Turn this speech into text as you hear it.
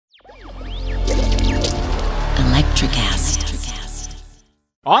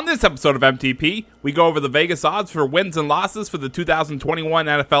On this episode of MTP, we go over the Vegas odds for wins and losses for the 2021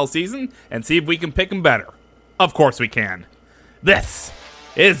 NFL season and see if we can pick them better. Of course we can. This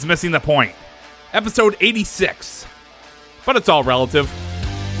is Missing the Point, episode 86. But it's all relative.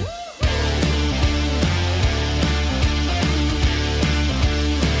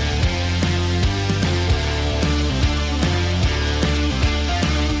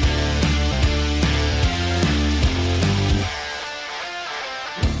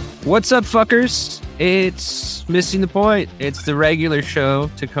 What's up, fuckers? It's Missing the Point. It's the regular show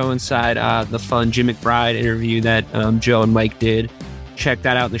to coincide the fun Jim McBride interview that Joe and Mike did. Check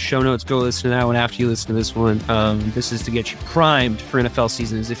that out in the show notes. Go listen to that one after you listen to this one. This is to get you primed for NFL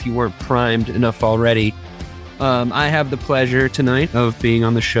season as if you weren't primed enough already. I have the pleasure tonight of being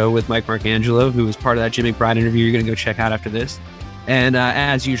on the show with Mike Marcangelo, who was part of that Jim McBride interview you're going to go check out after this. And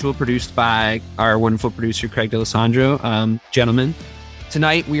as usual, produced by our wonderful producer, Craig D'Alessandro. Gentlemen,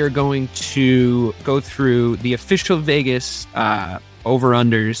 tonight, we are going to go through the official Vegas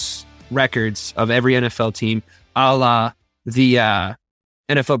over-unders records of every NFL team, a la the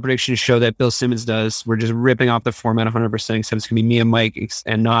NFL prediction show that Bill Simmons does. We're just ripping off the format 100%, except it's going to be me and Mike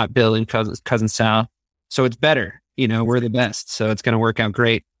and not Bill and cousin Sal. So it's better. You know, we're the best. So it's going to work out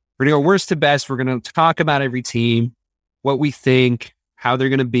great. We're going to go worst to best. We're going to talk about every team, what we think, how they're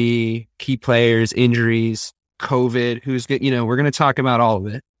going to be, key players, injuries, COVID, who's good, we're going to talk about all of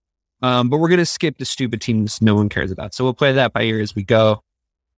it. But we're going to skip the stupid teams no one cares about. So we'll play that by ear as we go.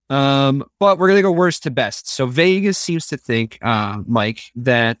 But we're going to go worst to best. So Vegas seems to think, Mike,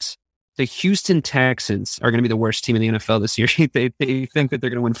 that the Houston Texans are going to be the worst team in the NFL this year. They think that they're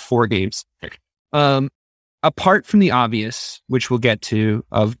going to win 4 games. Apart from the obvious, which we'll get to,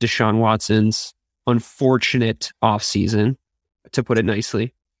 of Deshaun Watson's unfortunate offseason, to put it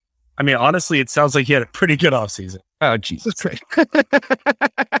nicely. I mean, honestly, it sounds like he had a pretty good offseason. Oh, Jesus Christ.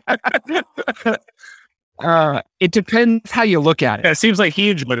 It depends how you look at it. Yeah, it seems like he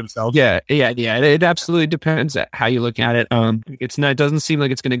enjoyed himself. Yeah. It absolutely depends how you look at it. It doesn't seem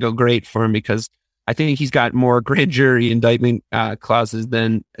like it's going to go great for him because I think he's got more grand jury indictment clauses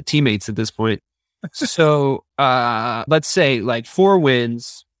than teammates at this point. So let's say like 4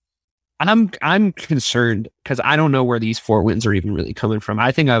 wins. I'm concerned because I don't know where these 4 wins are even really coming from.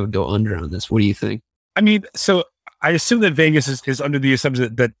 I think I would go under on this. What do you think? I mean, so I assume that Vegas is under the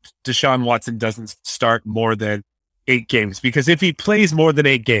assumption that Deshaun Watson doesn't start more than 8 games, because if he plays more than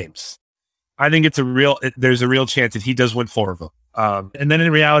 8 games, I think there's a real chance that he does win 4 of them. And then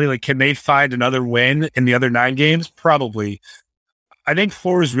in reality, like, can they find another win in the other 9 games? Probably. I think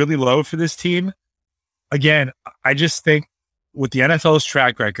 4 is really low for this team. Again, I just think with the NFL's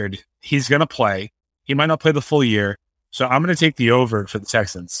track record, he's going to play. He might not play the full year. So I'm going to take the over for the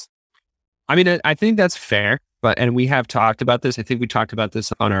Texans. I mean, I think that's fair. And we have talked about this. I think we talked about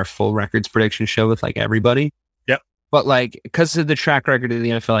this on our full records prediction show with like everybody. Yep. But like, because of the track record of the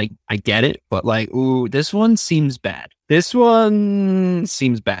NFL, I get it. But like, ooh, this one seems bad.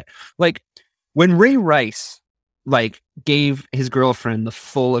 Like when Ray Rice gave his girlfriend the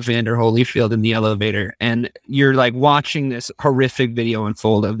full Evander Holyfield in the elevator, and you're like watching this horrific video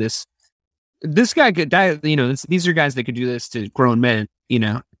unfold of this guy could die. These are guys that could do this to grown men,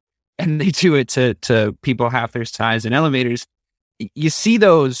 and they do it to people half their size in elevators. You see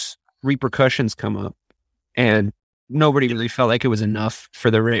those repercussions come up, and nobody really felt like it was enough for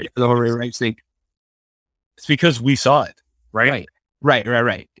the whole Ray Rice thing. It's because we saw it, right?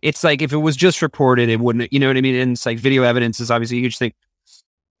 Right. It's like if it was just reported, it wouldn't, you know what I mean? And it's like video evidence is obviously a huge thing.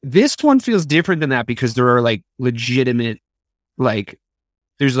 This one feels different than that because there are like legitimate, like,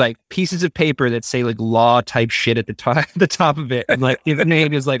 there's like pieces of paper that say like law type shit at the top of it. And like the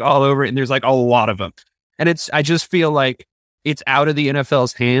name is like all over it. And there's like a lot of them. And I just feel like it's out of the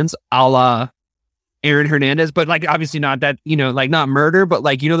NFL's hands, a la Aaron Hernandez, but like obviously not that, like not murder, but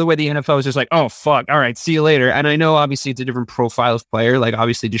like, the way the NFL is just like, oh fuck, all right, see you later. And I know obviously it's a different profile of player. Like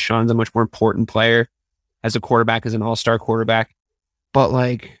obviously Deshaun's a much more important player as a quarterback, as an all-star quarterback. But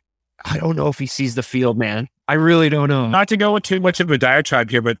like, I don't know if he sees the field, man. I really don't know. Not to go with too much of a diatribe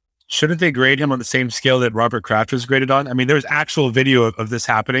here, but shouldn't they grade him on the same scale that Robert Kraft was graded on? I mean, there's actual video of this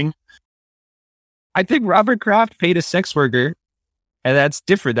happening. I think Robert Kraft paid a sex worker, and that's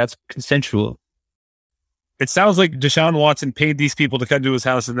different. That's consensual. It sounds like Deshaun Watson paid these people to come to his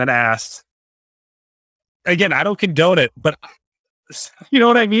house and then asked. Again, I don't condone it, but you know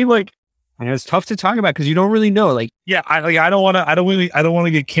what I mean? Like, and it's tough to talk about because you don't really know. Like, yeah, I don't want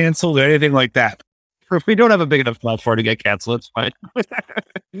to get canceled or anything like that. If we don't have a big enough platform to get canceled, it's fine.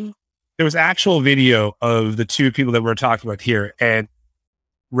 There was actual video of the 2 people that we're talking about here, and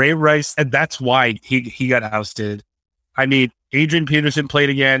Ray Rice, and that's why he got ousted. I mean, Adrian Peterson played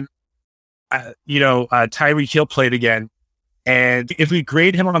again. Tyreek Hill played again. And if we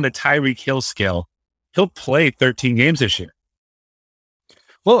grade him on the Tyreek Hill scale, he'll play 13 games this year.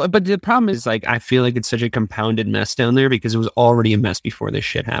 Well, but the problem is, like, I feel like it's such a compounded mess down there because it was already a mess before this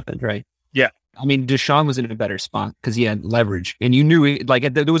shit happened, right? Yeah. I mean, Deshaun was in a better spot because he had leverage. And you knew,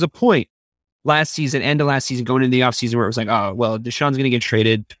 there was a point end of last season, going into the offseason where it was like, oh, well, Deshaun's going to get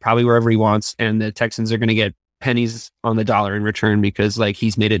traded probably wherever he wants, and the Texans are going to get pennies on the dollar in return because, like,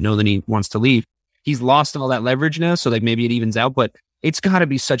 he's made it known that he wants to leave. He's lost all that leverage now, so, like, maybe it evens out, but it's got to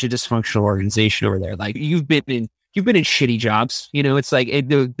be such a dysfunctional organization over there. Like, you've been in shitty jobs. You know, it's like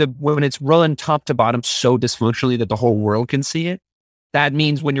when it's rolling top to bottom so dysfunctionally that the whole world can see it, that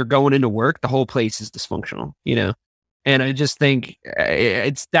means when you're going into work, the whole place is dysfunctional, you know? And I just think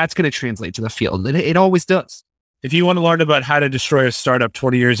that's going to translate to the field. It always does. If you want to learn about how to destroy a startup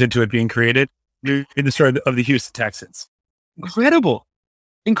 20 years into it being created, read the story of the Houston Texans. Incredible.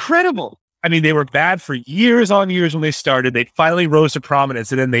 I mean, they were bad for years on years when they started. They finally rose to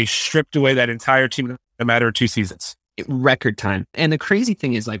prominence, and then they stripped away that entire team in a matter of 2 seasons. Record time. And the crazy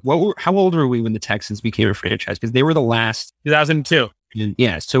thing is, like, how old were we when the Texans became a franchise? Because they were the last. 2002.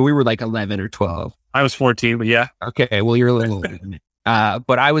 Yeah, so we were like 11 or 12. I was 14, but yeah. Okay, well, you're a little older than me.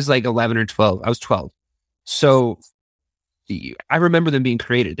 But I was like 11 or 12. I was 12. So I remember them being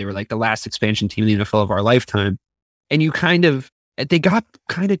created. They were like the last expansion team in the NFL of our lifetime. And they got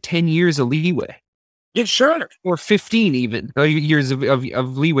kind of 10 years of leeway. Yeah, sure. Or 15 even years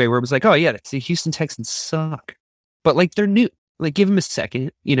of leeway where it was like, oh yeah, the Houston Texans suck. But, like, they're new. Like, give them a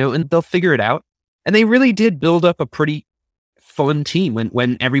second, you know, and they'll figure it out. And they really did build up a pretty fun team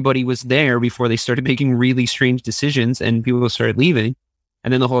when everybody was there before they started making really strange decisions and people started leaving.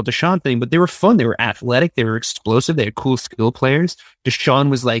 And then the whole Deshaun thing, but they were fun. They were athletic. They were explosive. They had cool skill players. Deshaun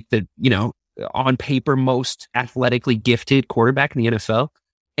was like the, you know, on paper, most athletically gifted quarterback in the NFL.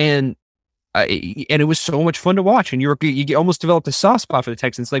 And it was so much fun to watch. And you almost developed a soft spot for the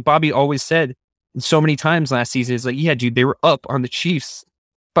Texans. Like Bobby always said so many times last season, it's like, yeah, dude, they were up on the Chiefs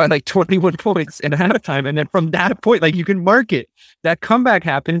by like 21 points at halftime. And then from that point, like, you can mark it. That comeback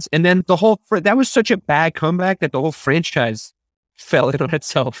happens. And then that was such a bad comeback that the whole franchise fell in on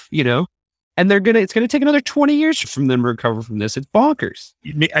itself, you know? And it's going to take another 20 years from them to recover from this. It's bonkers.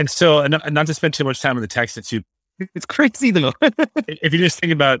 And so, not to spend too much time on the Texans, it's crazy though. If you just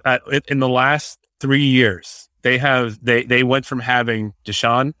think about in the last 3 years, they went from having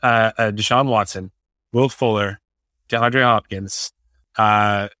Deshaun Watson, Will Fuller, DeAndre Hopkins,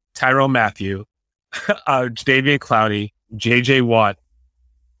 Tyrone Matthew, Davian Clowney, JJ Watt,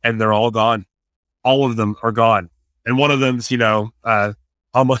 and they're all gone. All of them are gone. And one of them's,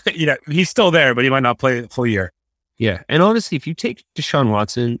 almost, he's still there, but he might not play a full year. Yeah. And honestly, if you take Deshaun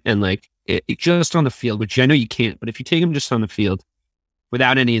Watson and just on the field, which I know you can't, but if you take him just on the field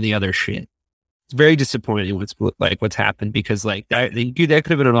without any of the other shit, it's very disappointing what's happened, because that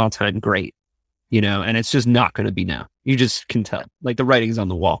could have been an all-time great, and it's just not going to be now. You just can tell, like, the writing's on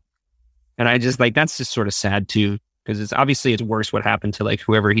the wall. And I just that's just sort of sad too, because it's worse what happened to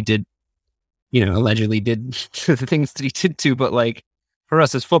whoever he did, allegedly did the things that he did to, but for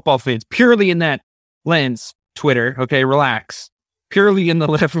us as football fans, purely in that lens, Twitter, okay, relax. Purely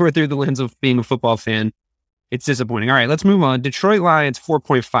through the lens of being a football fan, it's disappointing. All right, let's move on. Detroit Lions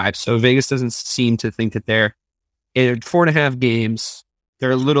 4.5. So Vegas doesn't seem to think that they're in 4.5 games.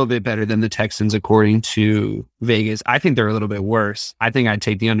 They're a little bit better than the Texans, according to Vegas. I think they're a little bit worse. I think I'd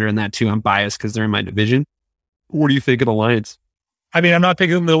take the under in that too. I'm biased because they're in my division. What do you think of the Lions? I mean, I'm not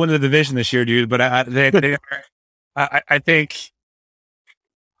picking them to win the division this year, dude. But I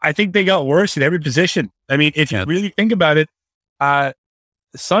think they got worse in every position. I mean, if you really think about it,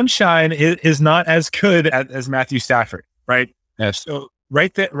 Sunshine is not as good as Matthew Stafford, right? Yes. So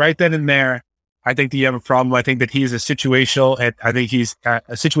right then and there, I think that you have a problem. I think that he's a situational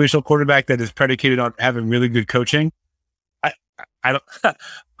quarterback that is predicated on having really good coaching. I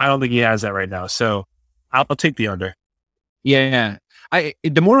don't think he has that right now. So I'll take the under. Yeah.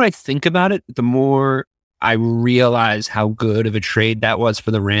 The more I think about it, the more I realize how good of a trade that was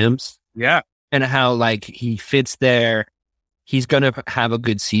for the Rams. Yeah. And how he fits there. He's going to have a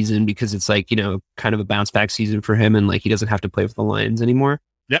good season because it's kind of a bounce back season for him. And he doesn't have to play for the Lions anymore.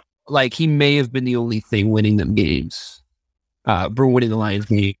 Yep. He may have been the only thing winning them games, winning the Lions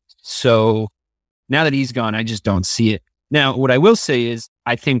game. So now that he's gone, I just don't see it. Now, what I will say is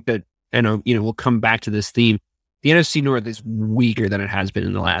I think that, and we'll come back to this theme. The NFC North is weaker than it has been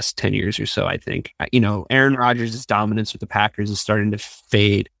in the last 10 years or so, I think. Aaron Rodgers' dominance with the Packers is starting to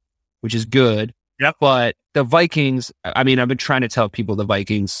fade, which is good. Yep. But the Vikings, I mean, I've been trying to tell people the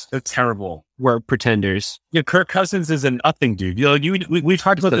Vikings They're terrible. were pretenders. Yeah, Kirk Cousins is a nothing dude. You know, we've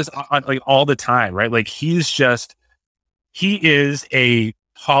talked about this like all the time, right? Like he is a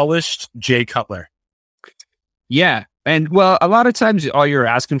polished Jay Cutler. Yeah. And well, a lot of times all you're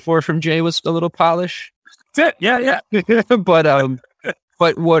asking for from Jay was a little polish. That's it. Yeah.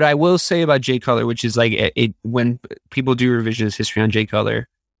 But what I will say about Jay Cutler, which is like when people do revisionist history on Jay Cutler,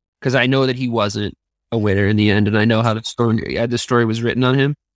 because I know that he wasn't a winner in the end, and I know how the story was written on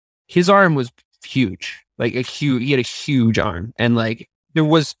him. His arm was huge, he had a huge arm, and like there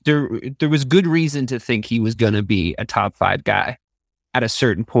was good reason to think he was going to be a top 5 guy at a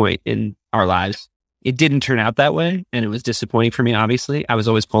certain point in our lives. It didn't turn out that way, and it was disappointing for me. Obviously, I was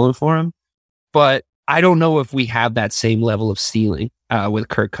always pulling for him, but I don't know if we have that same level of ceiling with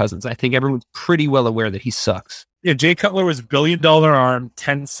Kirk Cousins. I think everyone's pretty well aware that he sucks. Yeah, Jay Cutler was $1 billion arm,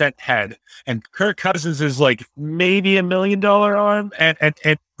 10-cent head, and Kirk Cousins is like maybe $1 million arm, and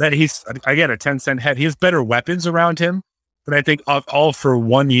that he's again a 10-cent head. He has better weapons around him, but I think all for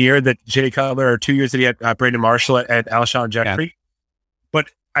 1 year that Jay Cutler, or 2 years that he had Brandon Marshall and Alshon Jeffrey. Yeah. But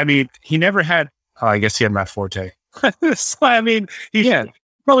I mean, he never had. I guess he had Matt Forte. So, I mean, he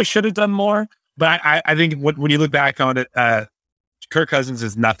probably should have done more. But I think when you look back on it, Kirk Cousins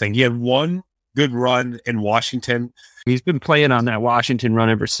is nothing. He had one good run in Washington. He's been playing on that Washington run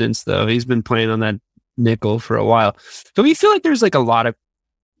ever since, though. He's been playing on that nickel for a while. So we feel like there's like a lot of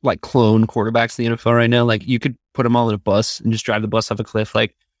like clone quarterbacks in the NFL right now. Like you could put them all in a bus and just drive the bus off a cliff.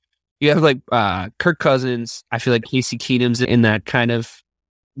 Like you have like Kirk Cousins. I feel like Casey Keenum's in that kind of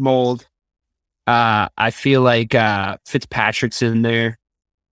mold. I feel like Fitzpatrick's in there.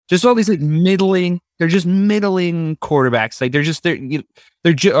 Just all these like they're just middling quarterbacks. Like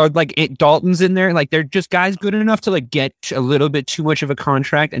they're like Dalton's in there. Like they're just guys good enough to like get a little bit too much of a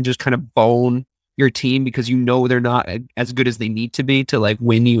contract and just kind of bone your team because you know they're not as good as they need to be to like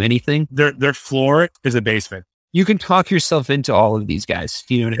win you anything. Their floor is a basement. You can talk yourself into all of these guys.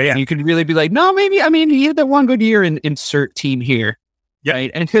 You know what I mean? Yeah. You can really be like, no, maybe, I mean, he had that one good year and insert team here. Yeah.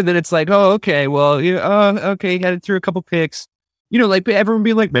 Right. And then it's like, oh, okay, well, okay, he had it through a couple picks. You know, like everyone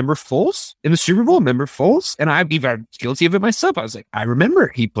being like, remember Foles in the Super Bowl? Remember Foles? And I'm even guilty of it myself. I was like, I remember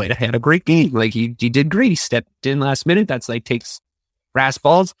he had a great game. Like he did great. He stepped in last minute. That's like takes brass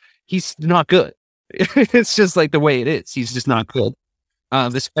balls. He's not good. It's just like the way it is. He's just not good.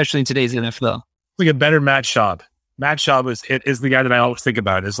 Especially in today's NFL. Like a better Matt Schaub. Matt Schaub is the guy that I always think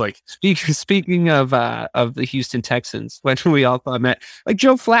about. Is like speaking of the Houston Texans, when we all thought Matt, like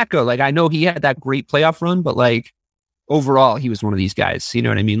Joe Flacco. Like I know he had that great playoff run, but like overall, he was one of these guys. You know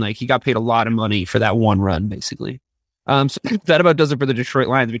what I mean? Like he got paid a lot of money for that one run, basically. So that about does it for the Detroit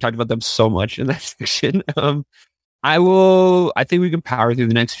Lions. We talked about them so much in that section. I think we can power through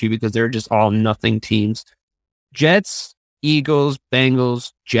the next few because they're just all nothing teams. Jets, Eagles,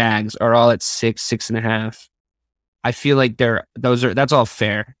 Bengals, Jags are all at 6.5. I feel like that's all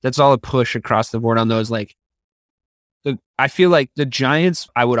fair. That's all a push across the board on those. Like, I feel like the Giants,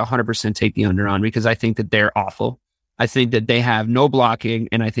 I would 100% take the under on because I think that they're awful. I think that they have no blocking,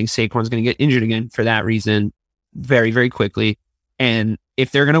 and I think Saquon's going to get injured again for that reason very, very quickly. And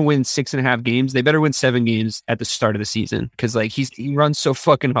if they're going to win 6.5 games, they better win 7 games at the start of the season because like he runs so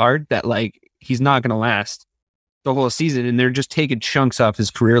fucking hard that like he's not going to last the whole season, and they're just taking chunks off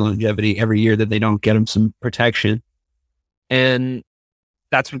his career longevity every year that they don't get him some protection. And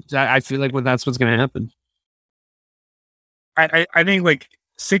that's what I feel like. That's what's going to happen. I think like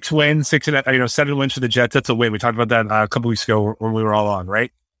 6 wins, 7 wins for the Jets. That's a win. We talked about that a couple weeks ago when we were all on,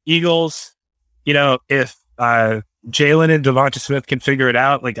 right? Eagles, if Jalen and Devonta Smith can figure it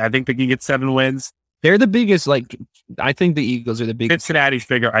out, like I think they can get 7 wins. They're the biggest. Like I think the Eagles are the biggest. Cincinnati's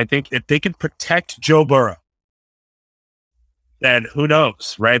bigger. I think if they can protect Joe Burrow, then who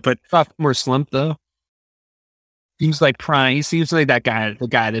knows, right? But sophomore slump though. Seems like prime. He seems like that guy, the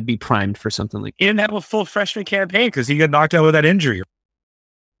guy that'd be primed for something like. He didn't have a full freshman campaign because he got knocked out with that injury.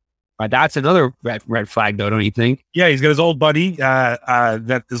 That's another red flag, though, don't you think? Yeah, he's got his old buddy.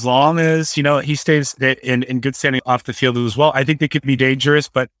 That as long as he stays in good standing off the field as well, I think they could be dangerous.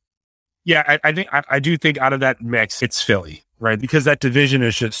 But yeah, I do think out of that mix, it's Philly, right? Because that division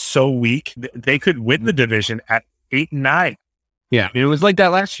is just so weak. They could win the division at 8-9. Yeah, I mean, it was like that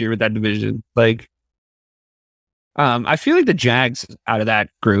last year with that division. Like, I feel like the Jags out of that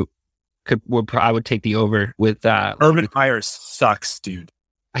group I would take the over with Urban Myers sucks, dude.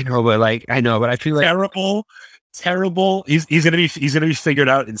 I know, but I feel like terrible. He's gonna be figured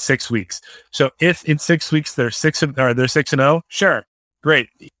out in 6 weeks. So if in 6 weeks they're 6-0, sure, great.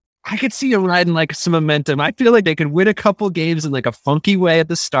 I could see him riding like some momentum. I feel like they could win a couple games in like a funky way at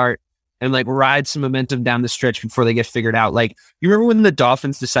the start, and like ride some momentum down the stretch before they get figured out. Like, you remember when the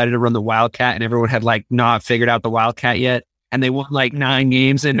Dolphins decided to run the Wildcat and everyone had like not figured out the Wildcat yet? And they won like 9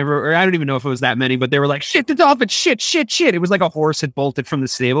 games and or I don't even know if it was that many, but they were like, shit, the Dolphins, shit. It was like a horse had bolted from the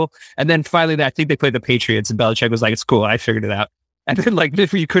stable. And then finally, I think they played the Patriots and Belichick was like, it's cool, I figured it out. And then like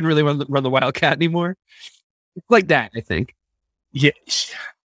you couldn't really run the Wildcat anymore. It's like that, I think. Yeah.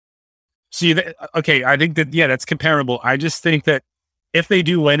 See, okay, I think that, yeah, that's comparable. I just think that if they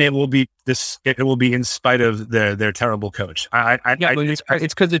do win, it will be in spite of their terrible coach.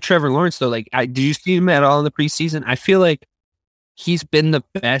 It's because of Trevor Lawrence though. Like, do you see him at all in the preseason? I feel like he's been the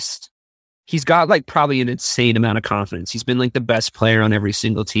best. He's got like probably an insane amount of confidence. He's been like the best player on every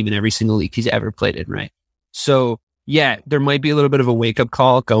single team in every single league he's ever played in, right? So yeah, there might be a little bit of a wake up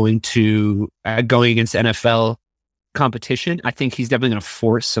call going against NFL competition. I think he's definitely going to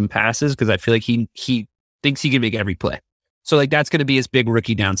force some passes because I feel like he thinks he can make every play. So like that's going to be his big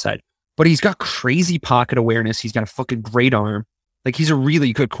rookie downside. But he's got crazy pocket awareness. He's got a fucking great arm. Like, he's a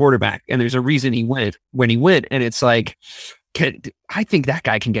really good quarterback, and there's a reason he went when he went. And it's like, I think that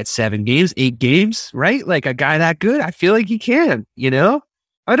guy can get 7 games, 8 games, right? Like, a guy that good, I feel like he can, you know?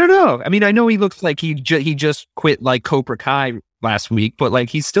 I don't know. I mean, I know he looks like he just quit like Cobra Kai last week, but like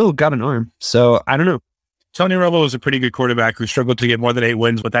he's still got an arm. So I don't know. Tony Romo was a pretty good quarterback who struggled to get more than 8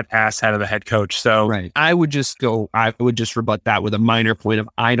 wins with that ass out of the head coach. So right. I would just rebut that with a minor point of,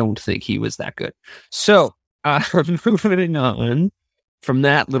 I don't think he was that good. So moving on from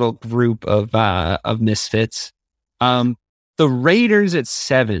that little group of misfits, the Raiders at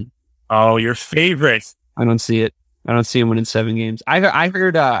 7. Oh, your favorite. I don't see it. I don't see him winning 7 games. I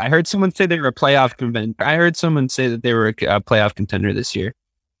heard someone say they were a playoff contender. I heard someone say that they were a playoff contender this year,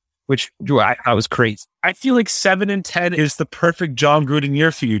 which I was crazy. I feel like 7-10 is the perfect John Gruden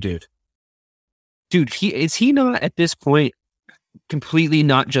year for you, dude. Dude, is he not at this point completely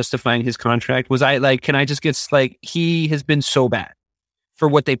not justifying his contract? Can I just get like, he has been so bad for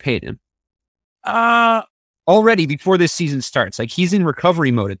what they paid him already before this season starts. Like, he's in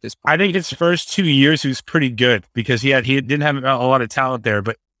recovery mode at this point. I think his first 2 years he was pretty good because he didn't have a lot of talent there,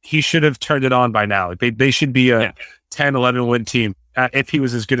 but he should have turned it on by now. Like, they should be a 10, 11 win team if he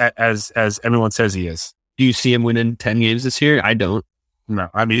was as good as everyone says he is. Do you see him winning 10 games this year? I don't. No,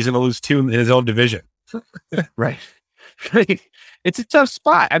 I mean, he's going to lose 2 in his own division. Right. It's a tough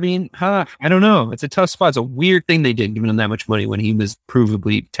spot. I mean, I don't know. It's a tough spot. It's a weird thing they did, giving him that much money when he was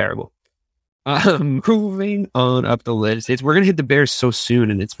provably terrible. Moving on up the list, we're gonna hit the Bears so soon,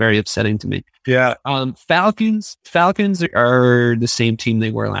 and it's very upsetting to me. Yeah. Falcons are the same team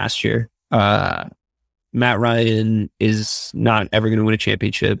they were last year. Matt Ryan is not ever going to win a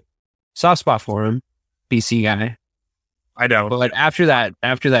championship. Soft spot for him, BC guy. I know, but after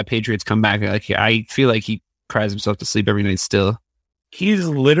that Patriots come back, I feel like he cries himself to sleep every night. Still, he's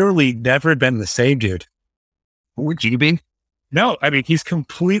literally never been the same, dude. Would you be? No, I mean, he's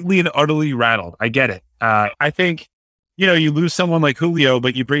completely and utterly rattled. I get it. I think, you lose someone like Julio,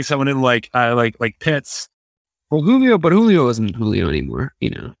 but you bring someone in like Pitts. Well, Julio isn't Julio anymore,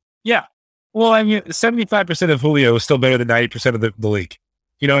 Yeah. Well, I mean, 75% of Julio is still better than 90% of the league.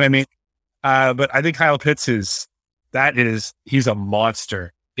 You know what I mean? But I think Kyle Pitts he's a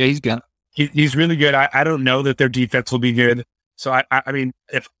monster. Yeah, he's good. He's really good. I don't know that their defense will be good. So I mean,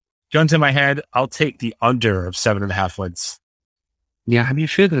 if gun to my head, I'll take the under of 7.5 wins. Yeah, I mean, I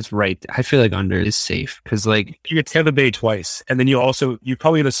feel like that's right. I feel like under is safe because, like, you get Tampa Bay twice, and then you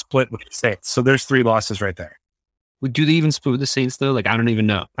probably get a split with the Saints. So there's 3 losses right there. Do they even split with the Saints though? Like, I don't even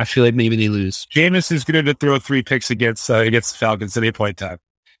know. I feel like maybe they lose. Jameis is going to throw 3 picks against the Falcons at any point in time.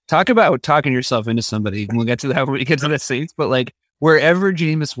 Talk about talking yourself into somebody. We'll get to that when we get to the Saints. But like, wherever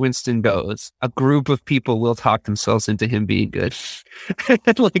Jameis Winston goes, a group of people will talk themselves into him being good.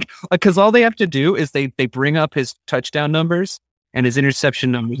 like, because all they have to do is they bring up his touchdown numbers and his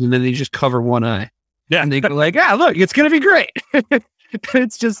interception numbers, and then they just cover one eye. Yeah, and they go like, look, it's going to be great.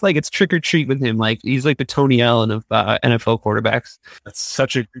 It's just like, it's trick or treat with him. Like, he's like the Tony Allen of NFL quarterbacks. That's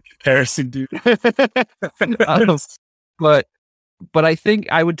such a good comparison, dude. But I think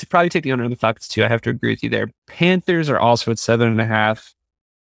I would probably take the under on the Falcons too. I have to agree with you there. Panthers are also at 7.5.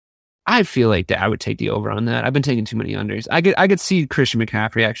 I feel like that I would take the over on that. I've been taking too many unders. I could see Christian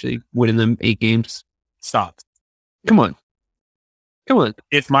McCaffrey actually winning them 8 games. Stop. Come on.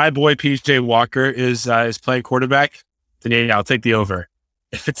 If my boy PJ Walker is playing quarterback, then yeah, I'll take the over.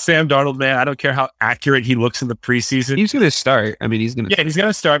 If it's Sam Darnold, man, I don't care how accurate he looks in the preseason. He's going to start. I mean, he's going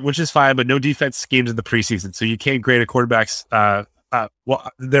to start, which is fine, but no defense schemes in the preseason. So you can't grade a quarterback's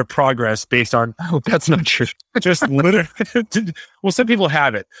their progress based on. Oh, that's not true. Just literally. Well, some people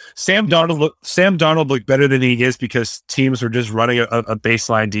have it. Sam Darnold looked better than he is because teams were just running a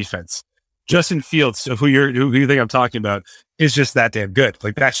baseline defense. Justin Fields, who you think I'm talking about, is just that damn good.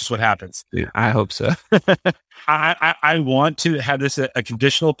 Like, that's just what happens. Yeah, I hope so. I want to have this a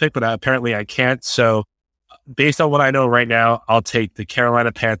conditional pick, but apparently I can't. So based on what I know right now, I'll take the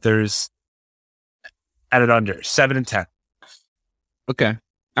Carolina Panthers at an under 7-10. Okay.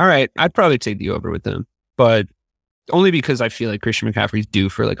 All right. I'd probably take the over with them, but only because I feel like Christian McCaffrey's due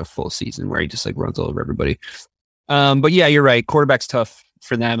for like a full season where he just like runs all over everybody. But yeah, you're right. Quarterback's tough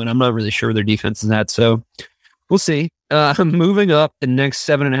for them, and I'm not really sure where their defense is at. So we'll see. Moving up, the next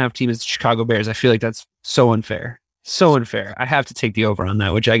 7.5 team is the Chicago Bears. I feel like that's so unfair. So unfair. I have to take the over on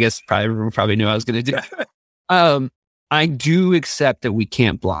that, which I guess everyone probably knew I was going to do. I do accept that we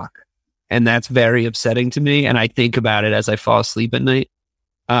can't block, and that's very upsetting to me. And I think about it as I fall asleep at night.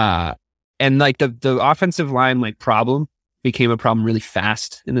 And like the offensive line like problem became a problem really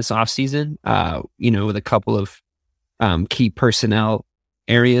fast in this offseason, with a couple of key personnel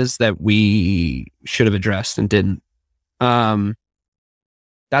areas that we should have addressed and didn't.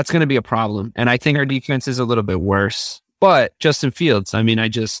 That's going to be a problem. And I think our defense is a little bit worse. But Justin Fields, I mean, I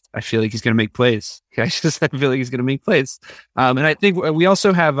feel like he's going to make plays. I feel like he's going to make plays. And I think we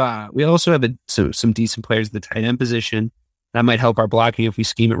also have some decent players at the tight end position. That might help our blocking if we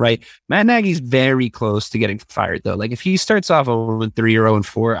scheme it right. Matt Nagy's very close to getting fired, though. Like, if he starts off 0-3 or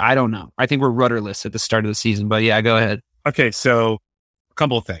 0-4, I don't know. I think we're rudderless at the start of the season. But yeah, go ahead. Okay, so a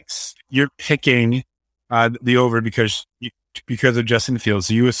couple of things. You're picking the over because of Justin Fields.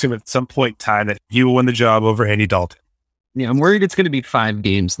 So you assume at some point in time that he will win the job over Andy Dalton. Yeah, I'm worried it's going to be 5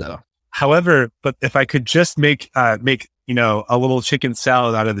 games, though. However, but if I could just make a little chicken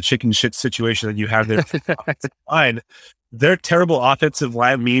salad out of the chicken shit situation that you have there, fine. Their terrible offensive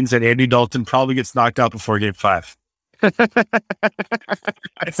line means that Andy Dalton probably gets knocked out before game 5.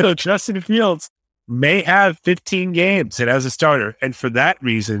 So Justin Fields may have 15 games and as a starter. And for that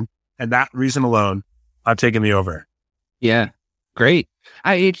reason, and that reason alone, I'm taking the over. Yeah, great.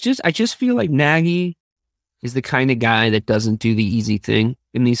 I just feel like Nagy is the kind of guy that doesn't do the easy thing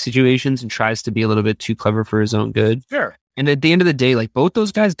in these situations and tries to be a little bit too clever for his own good. Sure. And at the end of the day, like, both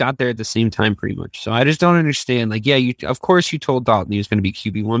those guys got there at the same time pretty much. So I just don't understand. Like, yeah, of course you told Dalton he was going to be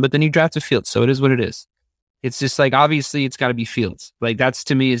QB1, but then you drafted Fields. So it is what it is. It's just like, obviously it's got to be Fields. Like, that's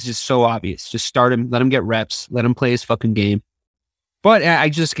to me is just so obvious. Just start him, let him get reps, let him play his fucking game. But I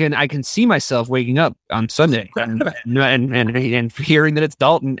can see myself waking up on Sunday and hearing that it's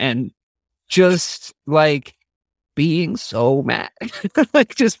Dalton and just like being so mad,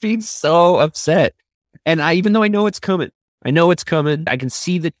 like just being so upset. And even though I know it's coming, I can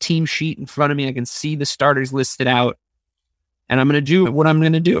see the team sheet in front of me. I can see the starters listed out. And I'm going to do what I'm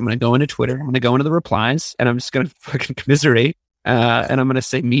going to do. I'm going to go into Twitter. I'm going to go into the replies and I'm just going to fucking commiserate. And I'm going to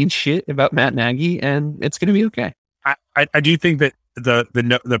say mean shit about Matt Nagy and it's going to be okay. I do think that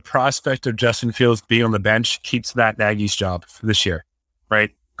the prospect of Justin Fields being on the bench keeps Matt Nagy's job for this year, right?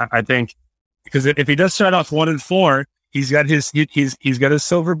 I think because if he does start off 1-4, he's got his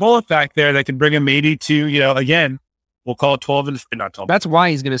silver bullet back there that can bring him maybe to, again, we'll call it 12 and not 12. That's why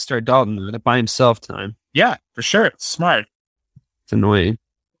he's going to start Dalton by himself time. Yeah, for sure. It's smart. It's annoying.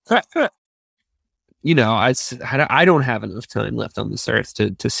 I don't have enough time left on this earth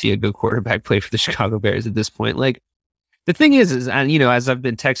to see a good quarterback play for the Chicago Bears at this point. Like, the thing is, as I've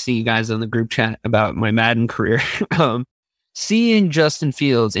been texting you guys on the group chat about my Madden career, seeing Justin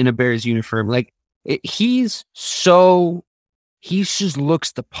Fields in a Bears uniform, like, he just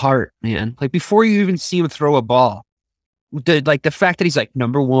looks the part, man. Like, before you even see him throw a ball, the fact that he's like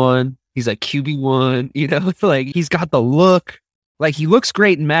number 1, he's like QB1, like, he's got the look. Like, he looks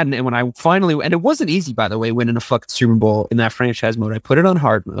great in Madden. And when I finally, and it wasn't easy, by the way, winning a fucking Super Bowl in that franchise mode. I put it on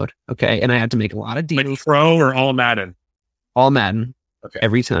hard mode. Okay. And I had to make a lot of deals. Like pro or all Madden? All Madden. Okay.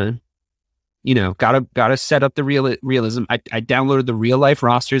 Every time. Gotta set up the realism. I downloaded the real life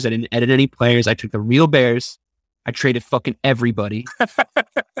rosters. I didn't edit any players. I took the real Bears. I traded fucking everybody.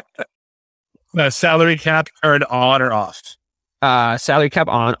 Salary cap turned on or off? Salary cap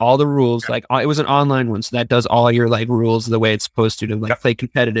on, all the rules. Like, it was an online one, so that does all your like rules the way it's supposed to like play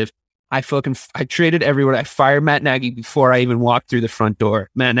competitive. I traded everyone. I fired Matt Nagy before I even walked through the front door.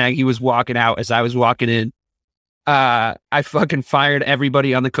 Matt Nagy was walking out as I was walking in. I fucking fired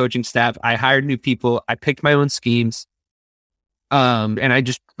everybody on the coaching staff. I hired new people. I picked my own schemes. And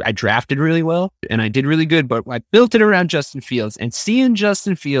I drafted really well and I did really good, but I built it around Justin Fields, and seeing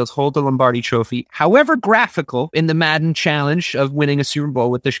Justin Fields hold the Lombardi trophy, however graphical in the Madden challenge of winning a Super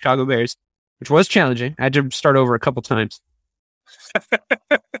Bowl with the Chicago Bears, which was challenging. I had to start over a couple times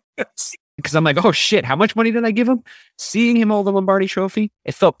because I'm like, oh shit, how much money did I give him? Seeing him hold the Lombardi trophy,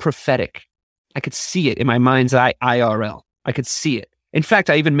 it felt prophetic. I could see it in my mind's eye, IRL. I could see it. In fact,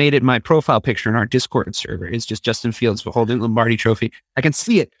 I even made it my profile picture in our Discord server. It's just Justin Fields holding the Lombardi trophy. I can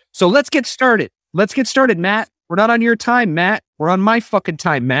see it. So let's get started. Let's get started, Matt. We're not on your time, Matt. We're on my fucking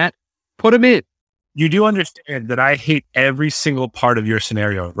time, Matt. Put him in. You do understand that I hate every single part of your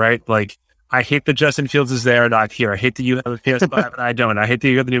scenario, right? Like, I hate that Justin Fields is there and not here. I hate that you have a PS5 and I don't. I hate that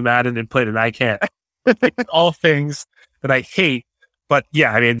you have the new Madden and played it and I can't. All things that I hate. But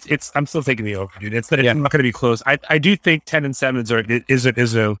yeah, I mean, I'm still taking the over, dude. It's not going to be close. I do think 10-7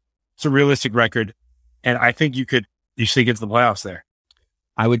 is a realistic record, and I think you should get to the playoffs there.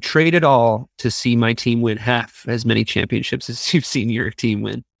 I would trade it all to see my team win half as many championships as you've seen your team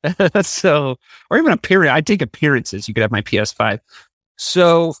win. So, or even I'd take appearances. You could have my PS5.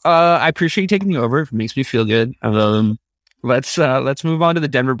 So, I appreciate you taking the over. It makes me feel good. Let's move on to the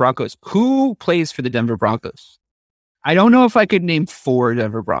Denver Broncos. Who plays for the Denver Broncos? I don't know if I could name 4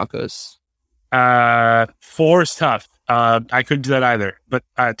 Denver Broncos. 4 is tough. I couldn't do that either. But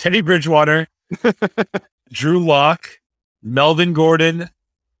Teddy Bridgewater, Drew Lock, Melvin Gordon,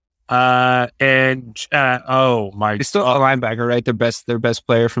 and oh my! He's still a linebacker, right? Their best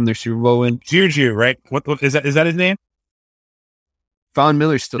player from their Super Bowl win. Juju, right? What is that? Is that his name? Von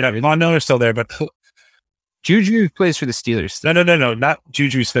Miller's still there. Von Miller's still there, but Juju plays for the Steelers. No, not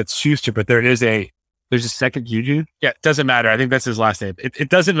Juju Smith-Schuster, but there's a second Juju. Yeah, it doesn't matter. I think that's his last name. It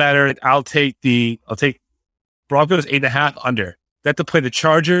doesn't matter. I'll take Broncos 8.5 under. They have to play the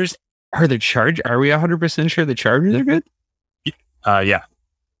Chargers. Are we 100% sure the Chargers are good? Yeah.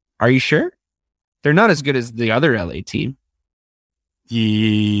 Are you sure? They're not as good as the other LA team.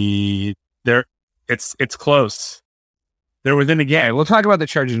 It's close. They're within a game. Okay, we'll talk about the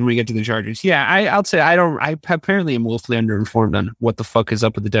Chargers when we get to the Chargers. Yeah, I'll say I apparently am woefully underinformed on what the fuck is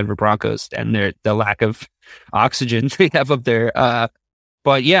up with the Denver Broncos and the lack of oxygen they have up there.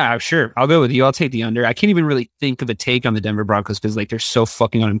 But yeah, sure. I'll go with you. I'll take the under. I can't even really think of a take on the Denver Broncos because they're so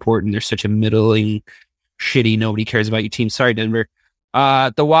fucking unimportant. They're such a middling, shitty, nobody cares about your team. Sorry, Denver.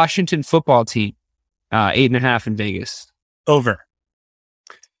 The Washington football team, 8.5 in Vegas. Over.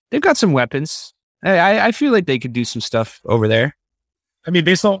 They've got some weapons. I feel like they could do some stuff over there. I mean,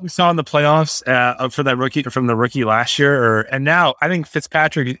 based on what we saw in the playoffs for that rookie from the rookie last year, and now I think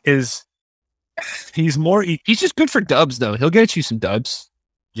Fitzpatrick he's just good for dubs though. He'll get you some dubs.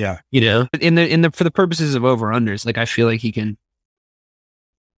 Yeah, in the for the purposes of over unders, like I feel like he can.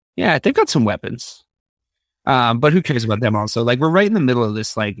 Yeah, they've got some weapons. But who cares about them? Also, like we're right in the middle of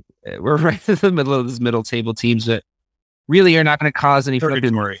this. Like we're right in the middle of this middle table teams that really are not going to cause any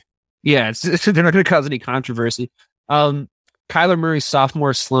fucking worry. Yeah, they're not going to cause any controversy. Kyler Murray's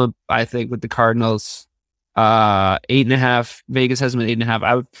sophomore slump, I think, with the Cardinals, 8.5. Vegas has them at 8.5.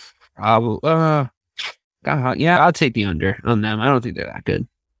 I would probably, I'll take the under on them. I don't think they're that good.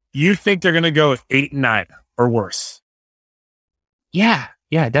 You think they're going to go 8-9 or worse? Yeah,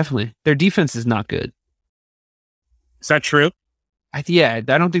 definitely. Their defense is not good. Is that true? I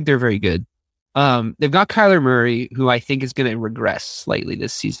don't think they're very good. They've got Kyler Murray, who I think is going to regress slightly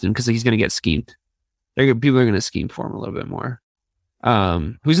this season because he's going to get schemed. People are going to scheme for him a little bit more.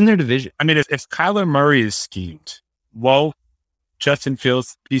 Who's in their division? I mean, if Kyler Murray is schemed, won't Justin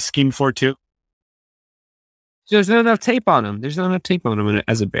Fields be schemed for too? There's not enough tape on him.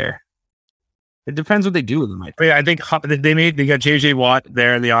 As a Bear. It depends what they do with him. I think they got JJ Watt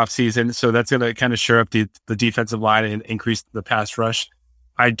there in the offseason, so that's going to kind of shore up the defensive line and increase the pass rush.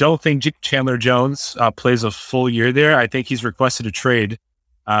 I don't think Chandler Jones plays a full year there. I think he's requested a trade.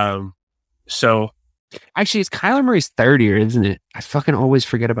 So actually, it's Kyler Murray's third year, isn't it? I fucking always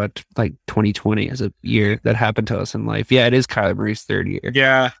forget about like 2020 as a year that happened to us in life. Yeah, it is Kyler Murray's third year.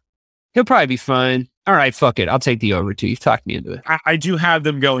 Yeah, he'll probably be fine. All right, fuck it. I'll take the over too. You've talked me into it. I do have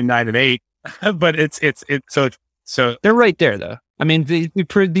them going 9-8, but it's so they're right there though. I mean,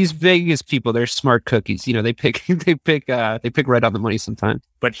 these Vegas people, they're smart cookies. They pick right on the money sometimes.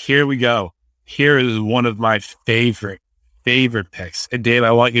 But here we go. Here is one of my favorite picks. And Dave,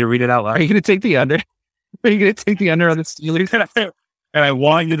 I want you to read it out loud. Are you going to take the under? Are you going to take the under on the Steelers? And I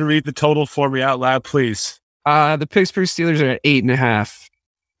want you to read the total for me out loud, please. The Pittsburgh Steelers are at 8.5.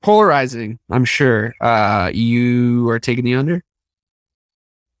 Polarizing, I'm sure. You are taking the under?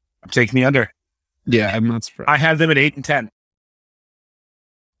 I'm taking the under. Yeah, I'm not surprised. I have them at 8-10.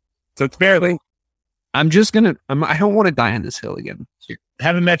 So it's barely. I don't want to die on this hill again.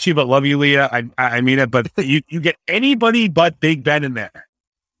 Haven't met you, but love you, Leah. I mean it, but you get anybody but Big Ben in there,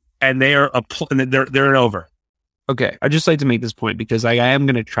 and they're an over. Okay, I'd just like to make this point because I am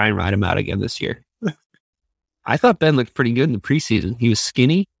going to try and ride him out again this year. I thought Ben looked pretty good in the preseason. He was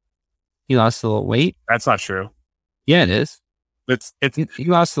skinny. He lost a little weight. That's not true. Yeah, it is. He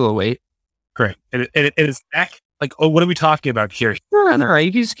lost a little weight. Correct. And his neck, Like, oh, what are we talking about here? All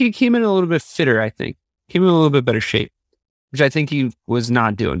right. He came in a little bit fitter, I think. Came in a little bit better shape, which I think he was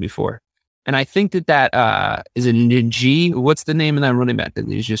not doing before. And I think that is a G. What's the name of that running back that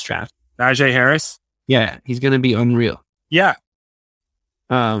he's just drafted? Najee Harris? Yeah, he's going to be unreal. Yeah.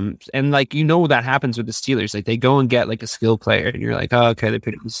 And like, that happens with the Steelers. Like, they go and get like a skill player, and you're like, oh, okay, they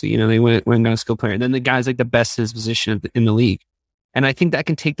picked up, they went and got a skill player. And then the guy's like the best in his position in the league. And I think that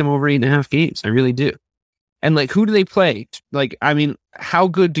can take them over 8.5 games. I really do. And like, who do they play? Like, I mean, how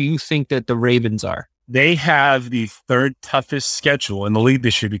good do you think that the Ravens are? They have the third toughest schedule in the league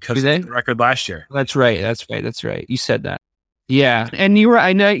this year because of the record last year. That's right. You said that. Yeah. And you were,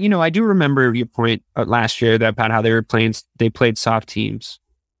 I know, I do remember your point last year about how they played soft teams.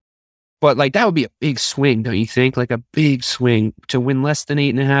 But like, that would be a big swing, don't you think? Like a big swing to win less than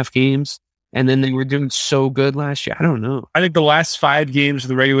 8.5 games. And then they were doing so good last year. I don't know. I think the last 5 games of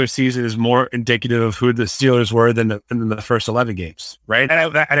the regular season is more indicative of who the Steelers were than the first 11 games, right?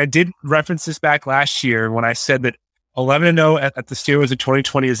 And I did reference this back last year when I said that 11-0 at the Steelers in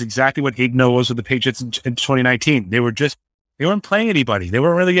 2020 is exactly what 8-0 was with the Patriots in 2019. They weren't playing anybody. They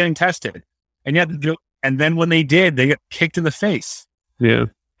weren't really getting tested. And yet, and then when they did, they got kicked in the face. Yeah.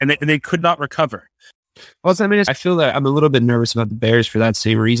 And they could not recover. Also, I mean, I feel that I'm a little bit nervous about the Bears for that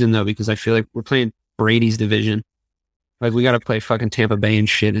same reason, though, because I feel like we're playing Brady's division. Like, we got to play fucking Tampa Bay and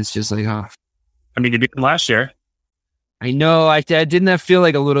shit. It's just like, oh. I mean, you beat them last year. I know. Didn't that feel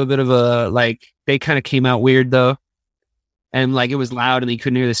like a little bit of a, like, they kind of came out weird, though. And, like, it was loud and you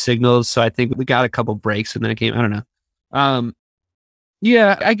couldn't hear the signals. So I think we got a couple breaks and then it came, I don't know.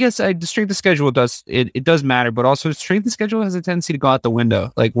 Yeah, I guess the strength of schedule does matter, but also strength of schedule has a tendency to go out the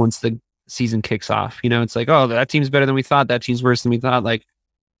window. Like, once the season kicks off, it's like, oh, that team's better than we thought, that team's worse than we thought. Like,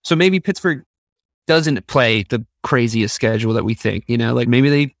 so maybe Pittsburgh doesn't play the craziest schedule that we think, like maybe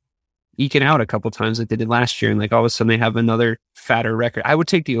they eke it out a couple times like they did last year, and like all of a sudden they have another fatter record. I would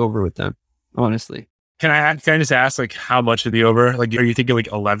take the over with them, honestly. Can I just ask, like, how much of the over? Like, are you thinking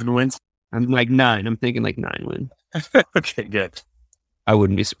like 11 wins? I'm like 9. I'm thinking like 9 wins. Okay, good. I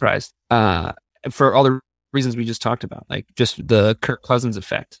wouldn't be surprised. For all the reasons we just talked about, like just the Kirk Cousins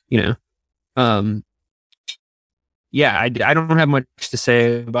effect, Yeah, I don't have much to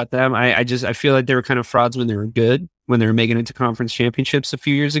say about them. I feel like they were kind of frauds when they were good, when they were making it to conference championships a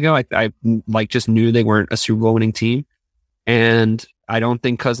few years ago. I like just knew they weren't a Super Bowl winning team, and I don't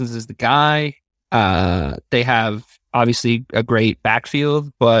think Cousins is the guy. They have obviously a great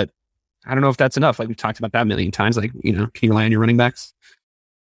backfield, but I don't know if that's enough. Like we've talked about that a million times. Like, can you rely on your running backs?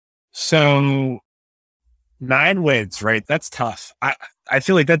 So 9 wins, right? That's tough. I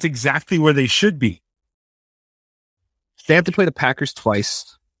feel like that's exactly where they should be. They have to play the Packers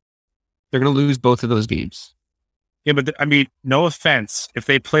twice. They're going to lose both of those games. Yeah, but I mean, no offense. If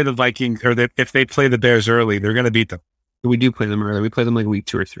they play the Vikings or if they play the Bears early, they're going to beat them. We do play them early. We play them like week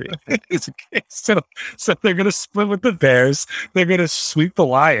 2 or 3. So they're going to split with the Bears. They're going to sweep the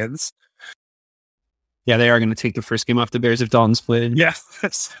Lions. Yeah, they are going to take the first game off the Bears if Dalton's playing. Yeah.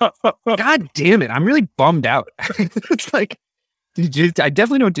 God damn it. I'm really bummed out. It's like, I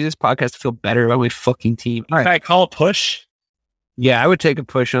definitely don't do this podcast to feel better about my fucking team. All right. Can I call a push? Yeah, I would take a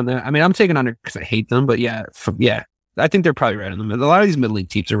push on that. I mean, I'm taking under because I hate them, but yeah, I think they're probably right on the money. A lot of these middle league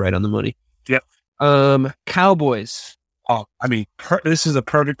teams are right on the money. Yep. Cowboys. Oh, I mean, this is a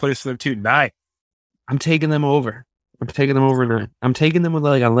perfect place for them too. 9. I'm taking them over. I'm taking them over 9. I'm taking them with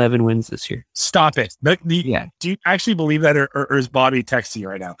like 11 wins this year. Stop it. Yeah. Do you actually believe that, or is Bobby texting you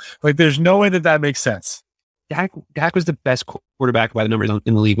right now? Like, there's no way that makes sense. Dak was the best quarterback by the numbers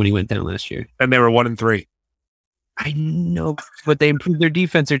in the league when he went down last year. And they were 1-3. I know, but they improved their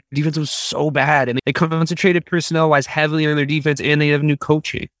defense. Their defense was so bad, and they concentrated personnel-wise heavily on their defense, and they have new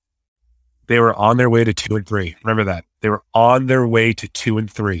coaching. They were on their way to 2-3. Remember that. They were on their way to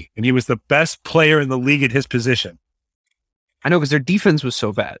 2-3. And he was the best player in the league at his position. I know, because their defense was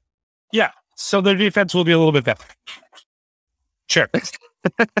so bad. Yeah. So their defense will be a little bit better. Sure.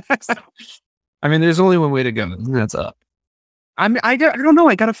 I mean, there's only one way to go, and that's up. I don't know.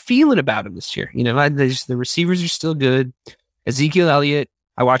 I got a feeling about him this year. The receivers are still good. Ezekiel Elliott,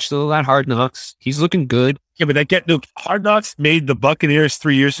 I watched a little of that Hard Knocks. He's looking good. Yeah, but Hard Knocks made the Buccaneers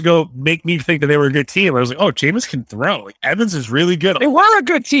 3 years ago make me think that they were a good team. I was like, oh, Jameis can throw. Like, Evans is really good. They were a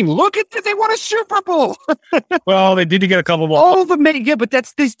good team. Look at that. They won a Super Bowl. Well, they did get a couple more. But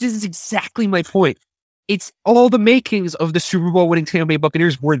this is exactly my point. It's all the makings of the Super Bowl winning Tampa Bay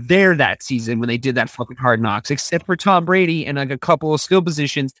Buccaneers were there that season when they did that fucking Hard Knocks, except for Tom Brady and like a couple of skill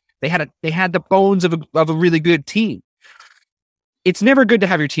positions. They had the bones of a really good team. it's never good to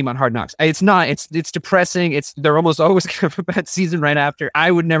have your team on Hard Knocks. It's not. It's depressing. They're almost always gonna have a bad season right after.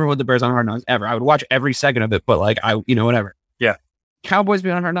 I would never want the Bears on Hard Knocks ever. I would watch every second of it, but like whatever. Yeah. Cowboys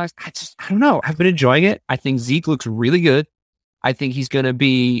being on Hard Knocks. I don't know. I've been enjoying it. I think Zeke looks really good. I think he's going to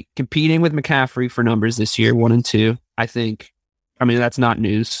be competing with McCaffrey for numbers this year, 1 and 2. I mean, that's not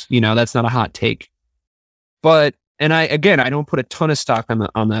news. That's not a hot take. But, and I don't put a ton of stock on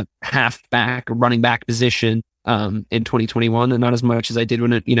the halfback or running back position in 2021, and not as much as I did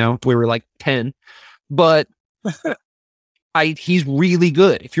when we were like 10. But he's really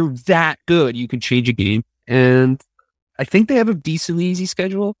good. If you're that good, you can change a game. And I think they have a decently easy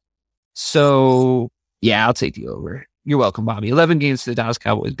schedule. So, yeah, I'll take the over. You're welcome, Bobby. 11 games to the Dallas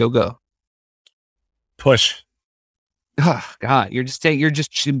Cowboys. Go. Push. Oh, God,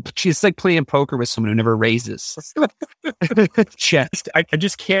 it's like playing poker with someone who never raises. Chest. I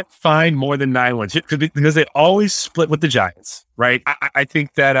just can't find more than 9 wins because they always split with the Giants, right? I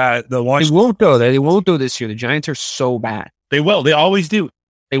think that the Washington... They won't, though. They won't, though, this year. The Giants are so bad. They will. They always do.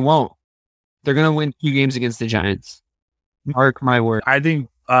 They won't. They're going to win 2 games against the Giants. Mark my word. I think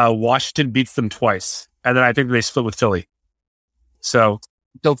Washington beats them twice. And then I think they split with Philly. So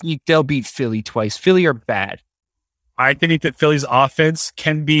they'll beat Philly twice. Philly are bad. I think that Philly's offense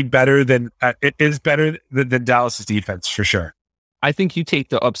can be better than it is better than Dallas's defense for sure. I think you take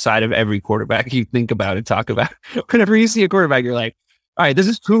the upside of every quarterback you think about and talk about. Whenever you see a quarterback, you're like, all right, this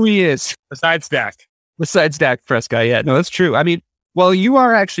is who he is. Besides Dak Prescott. Yeah, no, that's true. I mean, well, you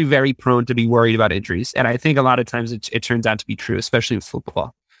are actually very prone to be worried about injuries. And I think a lot of times it turns out to be true, especially with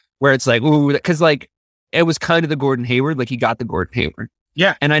football, where it's like, ooh, because like, it was kind of the Gordon Hayward, like he got the Gordon Hayward.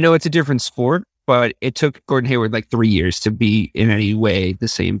 Yeah. And I know it's a different sport, but it took Gordon Hayward like 3 years to be in any way the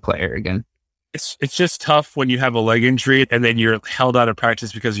same player again. It's just tough when you have a leg injury and then you're held out of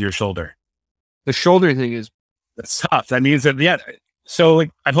practice because of your shoulder. The shoulder thing that's tough. That means that, yeah. So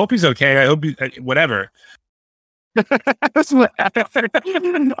like, I hope he's okay. I hope whatever. I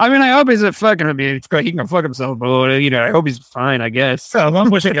mean, I hope he's fucking. I mean, he can fuck himself, but I hope he's fine. I guess. So I'm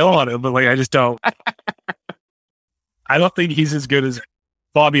wishing ill on him, but like, I just don't. I don't think he's as good as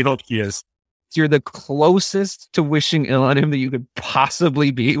Bobby hoped he is. You're the closest to wishing ill on him that you could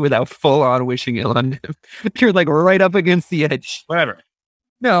possibly be without full on wishing ill on him. You're like right up against the edge. Whatever.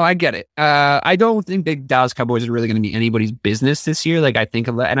 No, I get it. I don't think the Dallas Cowboys are really going to be anybody's business this year. Like I think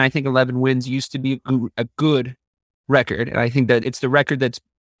 11 wins used to be a good record, and I think that it's the record that's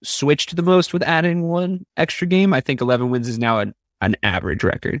switched the most with adding 1 extra game. I think 11 wins is now an average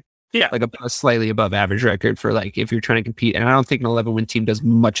record. Yeah, like a slightly above average record for like if you're trying to compete. And I don't think an 11 win team does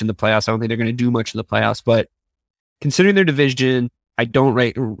much in the playoffs. I don't think they're going to do much in the playoffs. But considering their division, I don't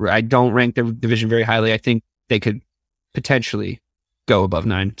rank their division very highly. I think they could potentially go above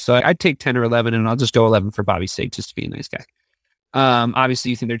 9. So I'd take 10 or 11, and I'll just go 11 for Bobby's sake, just to be a nice guy.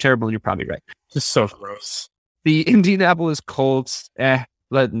 Obviously, you think they're terrible, and you're probably right. Just so gross. The Indianapolis Colts,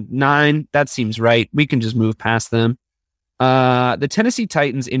 9, that seems right. We can just move past them. The Tennessee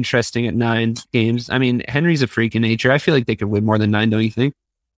Titans, interesting at 9 games. I mean, Henry's a freak in nature. I feel like they could win more than 9, don't you think?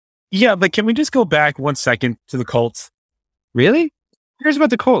 Yeah, but can we just go back 1 second to the Colts? Really? Here's about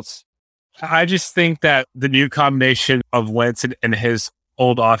the Colts. I just think that the new combination of Wentz and his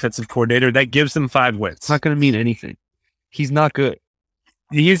old offensive coordinator, that gives them 5 wins. It's not going to mean anything. He's not good.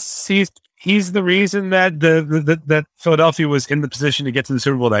 He's the reason that that Philadelphia was in the position to get to the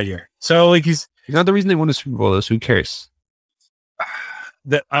Super Bowl that year. So like he's not the reason they won the Super Bowl. So who cares?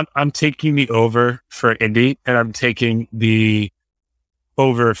 That I'm taking the over for Indy, and I'm taking the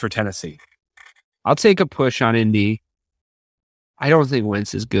over for Tennessee. I'll take a push on Indy. I don't think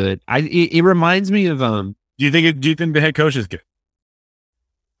Wentz is good. It reminds me of Do you think the head coach is good?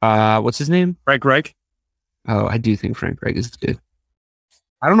 What's his name? Frank Reich. Oh, I do think Frank Reich is good.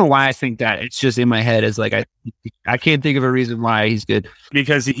 I don't know why I think that. It's just in my head as like I can't think of a reason why he's good.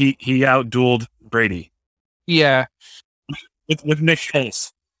 Because he outdueled Brady. Yeah. With Nick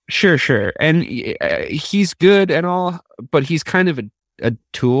Foles. Sure. And he's good and all, but he's kind of a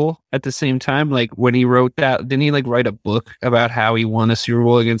tool at the same time. Like when he wrote that, didn't he like write a book about how he won a Super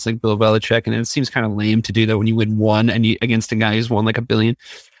Bowl against like Bill Belichick? And it seems kind of lame to do that when you win 1 and against a guy who's won like $1 billion.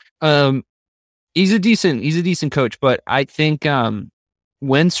 He's a decent coach, but I think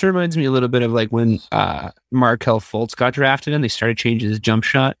Wentz reminds me a little bit of like when Markelle Fultz got drafted and they started changing his jump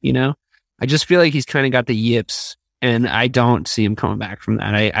shot. I just feel like he's kind of got the yips. And I don't see him coming back from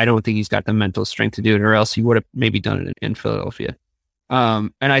that. I don't think he's got the mental strength to do it, or else he would have maybe done it in Philadelphia.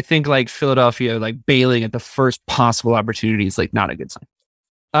 And I think like Philadelphia, like bailing at the first possible opportunity is like not a good sign.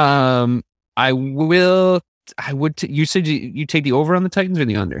 You said you take the over on the Titans or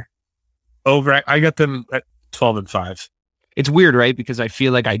the under? Over. I got them at 12-5. It's weird, right? Because I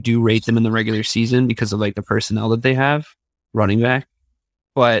feel like I do rate them in the regular season because of like the personnel that they have running back.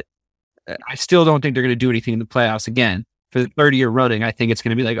 But I still don't think they're going to do anything in the playoffs again. For the 30-year running, I think it's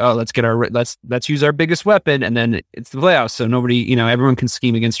going to be like, oh, let's use our biggest weapon, and then it's the playoffs. So nobody, everyone can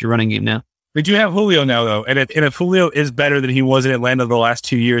scheme against your running game now. We do have Julio now, though, and if Julio is better than he was in Atlanta the last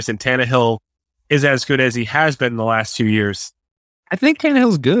 2 years, and Tannehill is as good as he has been in the last 2 years, I think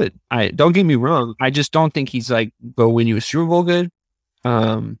Tannehill's good. Don't get me wrong. I just don't think he's like go win you a Super Bowl good.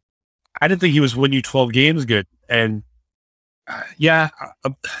 I didn't think he was win you 12 games good, and I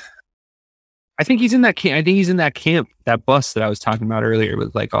think he's in that camp. I think he's in that camp, that bus that I was talking about earlier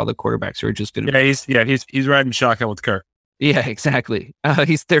with like all the quarterbacks who are just going to. He's riding shotgun with Kirk. Yeah, exactly.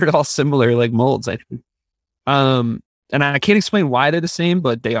 They're all similar like molds, I think. And I can't explain why they're the same,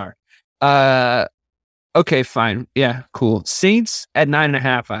 but they are. Okay, fine. Yeah, cool. Saints at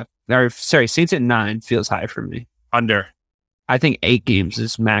 9.5. Saints at 9 feels high for me. Under. I think 8 games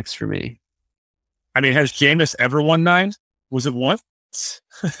is max for me. I mean, has Jameis ever won 9? Was it once?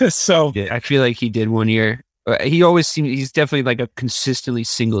 So yeah, I feel like he did one year. He always seems he's definitely like a consistently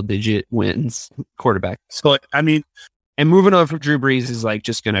single digit wins quarterback. So I mean, and moving on from Drew Brees is like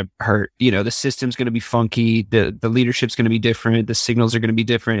just going to hurt. The system's going to be funky. The leadership's going to be different. The signals are going to be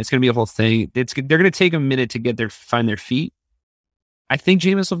different. It's going to be a whole thing. They're going to take a minute to find their feet. I think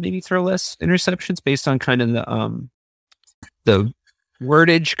Jameis will maybe throw less interceptions based on kind of the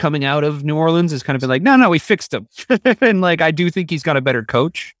wordage coming out of New Orleans has kind of been like, no, we fixed him. And like, I do think he's got a better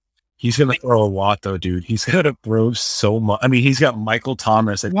coach. He's going to throw a lot though, dude. He's going to throw so much. I mean, he's got Michael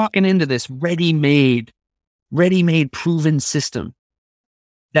Thomas. Walking into this ready-made proven system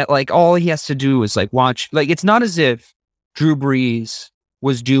that like all he has to do is like watch. Like, it's not as if Drew Brees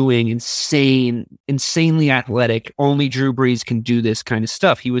was doing insanely athletic. Only Drew Brees can do this kind of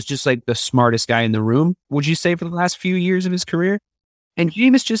stuff. He was just like the smartest guy in the room, would you say, for the last few years of his career? And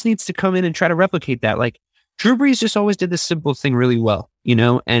Jameis just needs to come in and try to replicate that. Like, Drew Brees just always did this simple thing really well,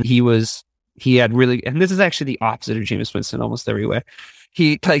 and and this is actually the opposite of Jameis Winston almost every way.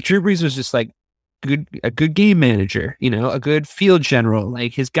 Drew Brees was just like a good game manager, a good field general.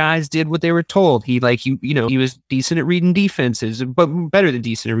 Like, his guys did what they were told. He was decent at reading defenses, but better than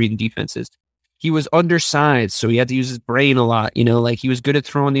decent at reading defenses. He was undersized, so he had to use his brain a lot. Like, he was good at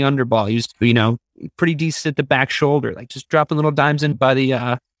throwing the underball. He was, pretty decent at the back shoulder, like just dropping little dimes in by the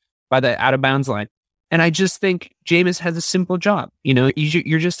out of bounds line. And I just think Jameis has a simple job.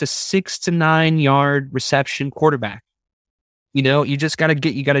 You're just a 6 to 9 yard reception quarterback. You just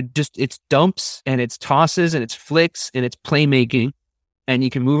it's dumps and it's tosses and it's flicks and it's playmaking, and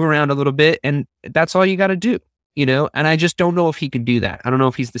you can move around a little bit, and that's all you got to do. And I just don't know if he can do that. I don't know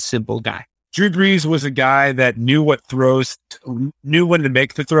if he's the simple guy. Drew Brees was a guy that knew when to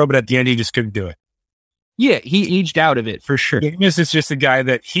make the throw, but at the end he just couldn't do it. Yeah, he aged out of it for sure. Jameis is just a guy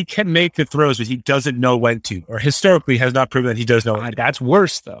that he can make the throws, but he doesn't know when to, or historically has not proven that he does know when to. That's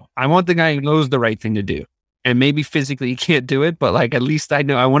worse, though. I want the guy who knows the right thing to do. And maybe physically he can't do it, but like, at least I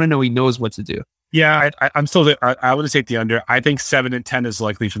want to know he knows what to do. Yeah, I'm still, I would take the under. I think 7-10 is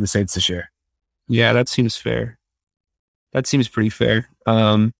likely for the Saints this year. Yeah, that seems fair. That seems pretty fair.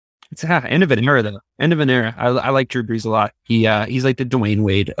 It's end of an era, though. End of an era. I like Drew Brees a lot. He's like the Dwayne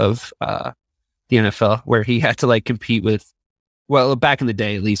Wade of the NFL, where he had to like compete with, well, back in the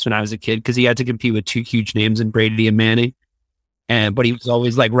day, at least when I was a kid, because he had to compete with 2 huge names in Brady and Manning. But he was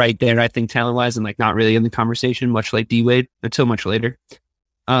always like right there, I think, talent wise, and like not really in the conversation, much like D Wade until much later.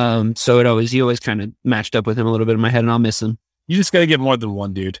 So he always kind of matched up with him a little bit in my head, and I'll miss him. You just got to get more than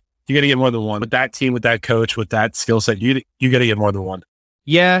one, dude. You got to get more than one with that team, with that coach, with that skill set. You got to get more than one.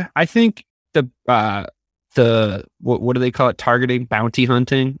 Yeah, I think the what do they call it? Targeting, bounty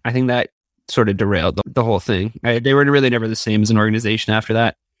hunting. I think that sort of derailed the whole thing. They were really never the same as an organization after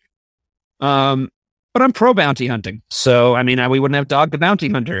that. But I'm pro bounty hunting, so I mean, we wouldn't have Dog the Bounty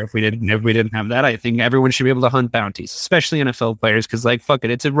Hunter if we didn't have that. I think everyone should be able to hunt bounties, especially NFL players, because like, fuck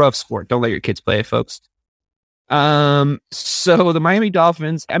it, it's a rough sport. Don't let your kids play it, folks. So the Miami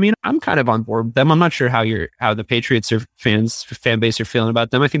Dolphins, I mean, I'm kind of on board with them. I'm not sure how the Patriots fan base are feeling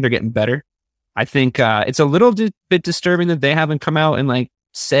about them. I think they're getting better. I think it's a little bit disturbing that they haven't come out and like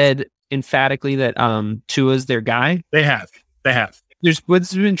said emphatically that Tua's their guy. They have. There's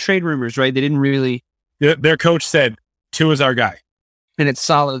been trade rumors, right? They didn't really. Their coach said Tua's our guy, and it's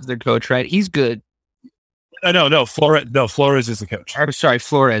solid. Their coach, right? He's good. No, Flores is the coach. Oh, sorry,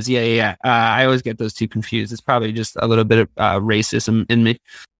 Flores. Yeah. I always get those two confused. It's probably just a little bit of racism in me.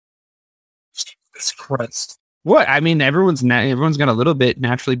 Jesus Christ. What? I mean, everyone's got a little bit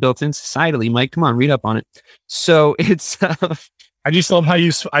naturally built in societally. Mike, come on, read up on it. So it's. I just love how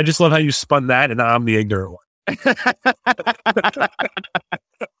you spun that, and I'm the ignorant one.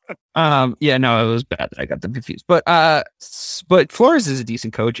 Yeah, no, it was bad that I got them confused. But Flores is a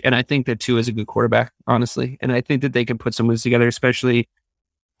decent coach, and I think that Tua is a good quarterback, honestly. And I think that they can put some wins together, especially.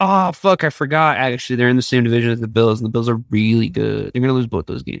 Oh fuck, I forgot. Actually, they're in the same division as the Bills, and the Bills are really good. They're gonna lose both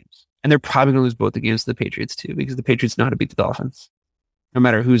those games. And they're probably gonna lose both the games to the Patriots too, because the Patriots know how to beat the Dolphins. No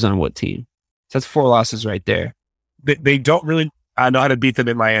matter who's on what team. So that's 4 losses right there. They don't really know how to beat them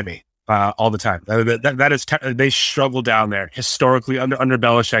in Miami all the time. That is they struggle down there historically under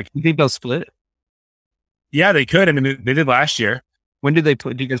Belichick. You think they'll split? Yeah, they could. I mean, they did last year. When did they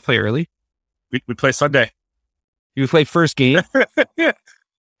play? Did you guys play early? We play Sunday. You play first game? Yeah.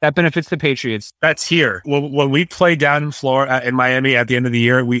 That benefits the Patriots. That's here. When we play down in Florida, in Miami at the end of the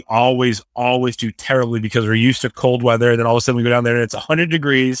year, we always do terribly because we're used to cold weather. And then all of a sudden we go down there and it's 100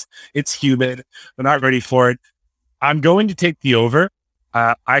 degrees. It's humid. We're not ready for it. I'm going to take the over.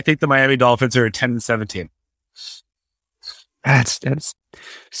 I think the Miami Dolphins are at 10-17. That's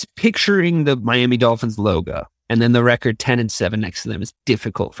picturing the Miami Dolphins logo and then the record 10-7 next to them is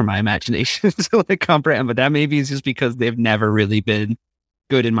difficult for my imagination to like comprehend. But that maybe is just because they've never really been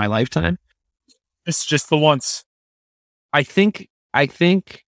good in my lifetime. It's just the once. I think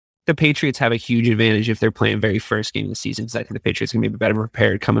the Patriots have a huge advantage if they're playing very first game of the season, because I think the Patriots can be better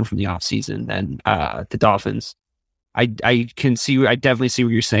prepared coming from the offseason than the Dolphins. I definitely see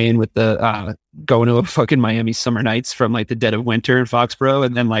what you're saying with the going to a fucking Miami summer nights from like the dead of winter in Foxborough,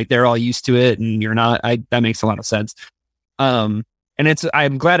 and then like they're all used to it and you're not. That makes a lot of sense. And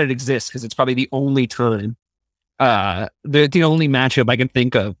I'm glad it exists because it's probably the only time. The only matchup I can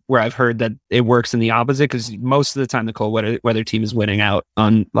think of where I've heard that it works in the opposite, because most of the time the cold weather team is winning out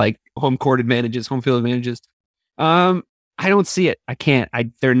on like home court advantages, home field advantages. I don't see it. I can't.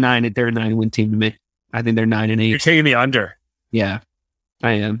 They're a 9-win team to me. I think they're 9-8. You're taking the under. Yeah,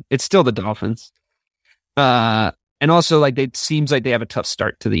 I am. It's still the Dolphins. And also like it seems like they have a tough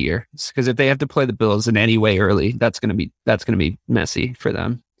start to the year, because if they have to play the Bills in any way early, that's gonna be messy for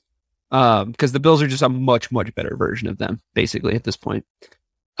them. Because the Bills are just a much, much better version of them, basically, at this point.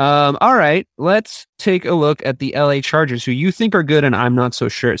 All right, let's take a look at the LA Chargers, who you think are good, and I'm not so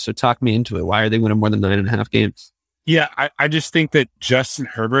sure. So talk me into it. Why are they winning more than 9.5 games? Yeah, I just think that Justin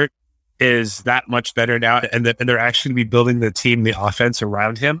Herbert is that much better now, and they're actually going to be building the team, the offense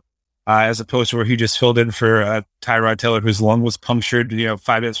around him, as opposed to where he just filled in for Tyrod Taylor, whose lung was punctured,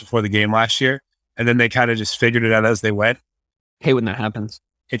 5 minutes before the game last year, and then they kind of just figured it out as they went. Hey, when that happens.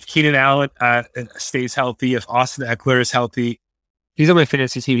 If Keenan Allen stays healthy, if Austin Eckler is healthy. He's on my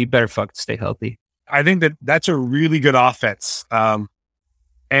fantasy team. He better stay healthy. I think that's a really good offense.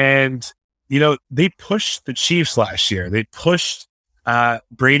 And, they pushed the Chiefs last year. They pushed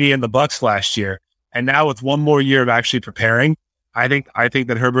Brady and the Bucks last year. And now with one more year of actually preparing, I think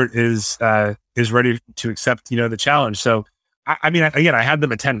that Herbert is ready to accept, the challenge. So, I had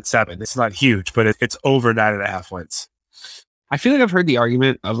them at 10-7. It's not huge, but it's over 9.5 wins. I feel like I've heard the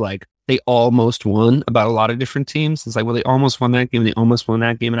argument of like they almost won about a lot of different teams. It's like, well, they almost won that game. They almost won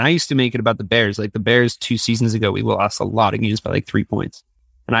that game. And I used to make it about the Bears. Like the Bears 2 seasons ago, we lost a lot of games by like 3 points.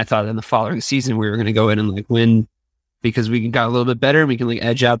 And I thought in the following season, we were going to go in and like win because we got a little bit better and we can like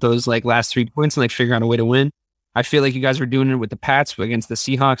edge out those like last 3 points and like figure out a way to win. I feel like you guys were doing it with the Pats against the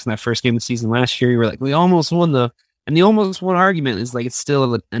Seahawks in that first game of the season last year. You were like, we almost won and the almost won argument is like, it's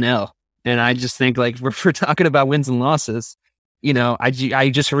still an L. And I just think like we're talking about wins and losses. I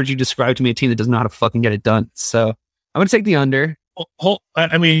just heard you describe to me a team that does not know how to fucking get it done. So I'm going to take the under.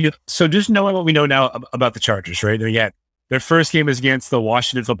 So just knowing what we know now about the Chargers, right? Again, their first game is against the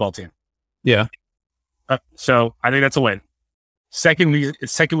Washington football team. Yeah. So I think that's a win. Second week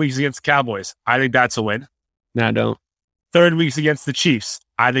is against the Cowboys. I think that's a win. No, I don't. Third week's against the Chiefs.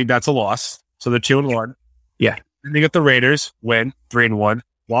 I think that's a loss. So they're 2-1. Yeah. Then they got the Raiders, win, 3-1.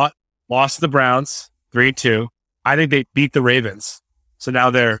 Lost to the Browns, 3-2. I think they beat the Ravens. So now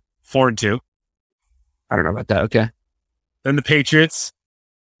they're 4-2. I don't know about that. Okay. Then the Patriots.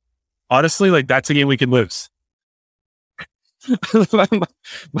 Honestly, like that's a game we can lose.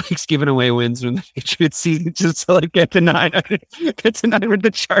 Mike's giving away wins when the Patriots season just to like get to 9. Get to 9 with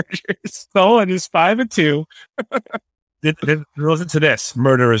the Chargers. So it is 5-2. Then rolls into this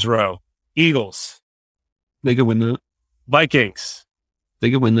murderer's row. Eagles. They could win that. Vikings.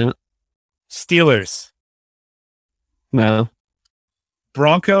 They could win that. Steelers. No.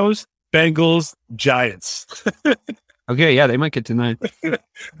 Broncos, Bengals, Giants. Okay, yeah, they might get to 9.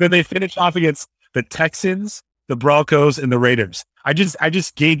 Then they finish off against the Texans, the Broncos, and the Raiders. I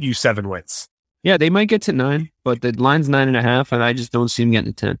just gave you 7 wins. Yeah, they might get to 9, but the line's 9.5, and I just don't see them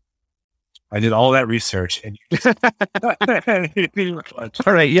getting to 10. I did all that research, and you just...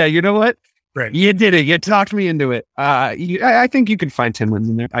 All right, yeah, you know what? Right. You did it. You talked me into it. I think you can find 10 wins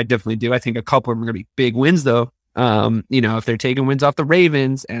in there. I definitely do. I think a couple of them are going to be big wins, though. If they're taking wins off the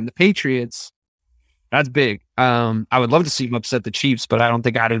Ravens and the Patriots, that's big. I would love to see them upset the Chiefs, but I don't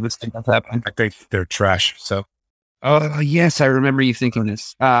think I would think that's happening. I think they're trash. So, oh yes, I remember you thinking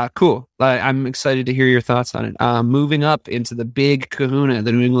this. Cool. I'm excited to hear your thoughts on it. Moving up into the big kahuna,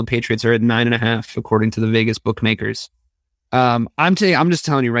 the New England Patriots are at 9.5 according to the Vegas bookmakers. I'm just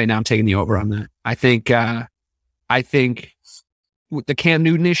telling you right now, I'm taking the over on that. I think with the Cam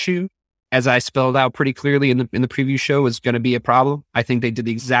Newton issue, as I spelled out pretty clearly in the preview show, is going to be a problem. I think they did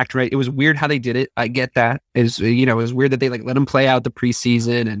the exact right. It was weird how they did it. I get that. It was weird that they let him play out the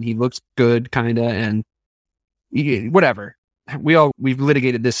preseason and he looks good kind of, and whatever. We've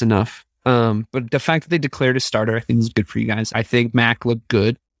litigated this enough. But the fact that they declared a starter, I think is good for you guys. I think Mac looked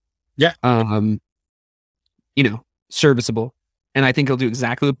good. Yeah. Serviceable. And I think he'll do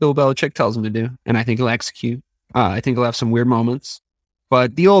exactly what Bill Belichick tells him to do. And I think he'll execute. I think he'll have some weird moments.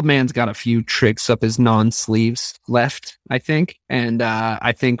 But the old man's got a few tricks up his non-sleeves left, I think. And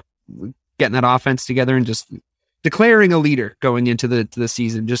I think getting that offense together and just declaring a leader going into the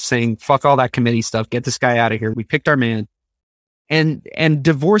season, just saying, fuck all that committee stuff, get this guy out of here. We picked our man. And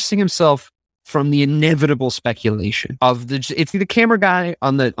divorcing himself from the inevitable speculation of it's the camera guy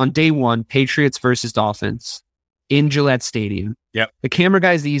on day one, Patriots versus Dolphins in Gillette Stadium. Yep. The camera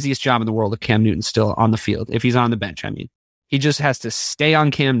guy is the easiest job in the world if Cam Newton's still on the field. If he's on the bench, I mean. He just has to stay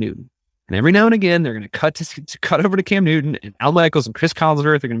on Cam Newton. And every now and again, they're going to cut over to Cam Newton, and Al Michaels and Chris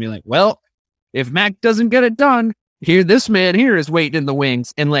Collinsworth are going to be like, well, if Mac doesn't get it done, this man here is waiting in the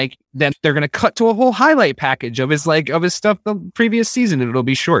wings. And then they're going to cut to a whole highlight package of his stuff the previous season, and it'll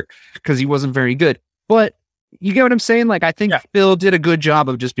be short because he wasn't very good. But you get what I'm saying? I think Phil did a good job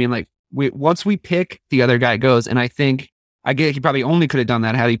of just being like, once we pick, the other guy goes. And I get he probably only could have done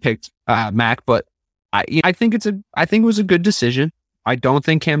that had he picked Mac, but I think it was a good decision. I don't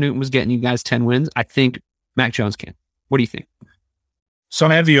think Cam Newton was getting you guys 10 wins. I think Mac Jones can. What do you think? So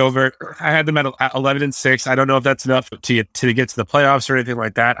I have the over. I had them at 11-6. I don't know if that's enough to get to the playoffs or anything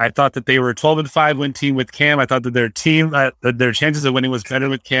like that. I thought that they were a 12-5 win team with Cam. I thought that their chances of winning was better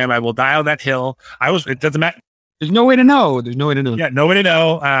with Cam. I will die on that hill. It doesn't matter. There's no way to know. Yeah, no way to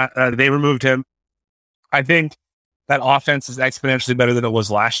know. They removed him. I think that offense is exponentially better than it was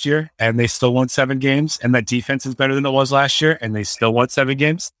last year, and they still won 7 games. And that defense is better than it was last year, and they still won 7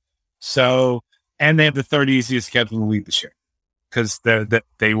 games. So, and they have the third easiest schedule in the league this year because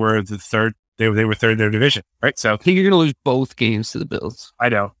they were the third. They were third in their division, right? So, I think you're going to lose both games to the Bills. I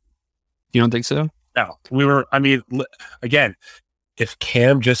know. You don't think so? No, again, if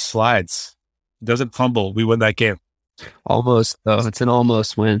Cam just slides, doesn't fumble, we win that game. Almost, though. It's an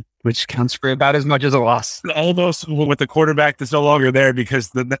almost win, which counts for about as much as a loss. Almost with the quarterback that's no longer there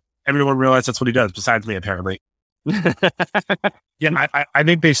because everyone realized that's what he does, besides me, apparently. Yeah, I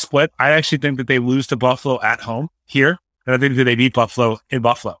think they split. I actually think that they lose to Buffalo at home here, and I think that they beat Buffalo in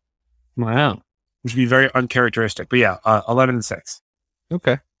Buffalo. Wow. Which would be very uncharacteristic. But yeah, 11-6.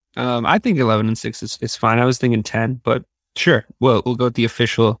 Okay. I think 11-6 is fine. I was thinking 10, but sure. We'll go with the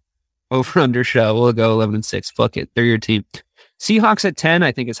official over-under show. We'll go 11-6. Fuck it. They're your team. Seahawks at 10,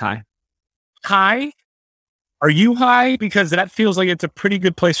 I think is high. High? Are you high? Because that feels like it's a pretty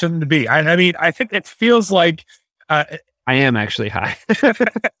good place for them to be. I mean, I think it feels like... I am actually high.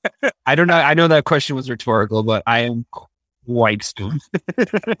 I don't know. I know that question was rhetorical, but I am quite stoned.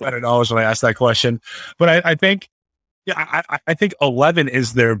 I don't know when I asked that question. But I think... Yeah, I think 11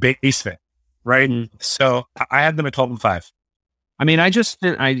 is their basement, right? Mm-hmm. So I had them at 12-5. I mean, I just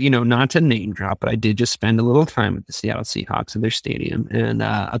spent, not to name drop, but I did just spend a little time with the Seattle Seahawks in their stadium. And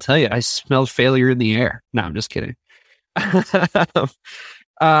I'll tell you, I smelled failure in the air. No, I'm just kidding.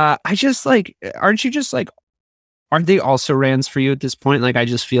 Aren't they also Rams for you at this point? I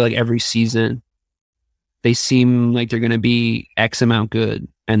just feel like every season they seem like they're going to be X amount good,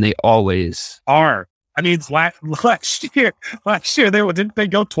 and they always are. I mean, last year didn't they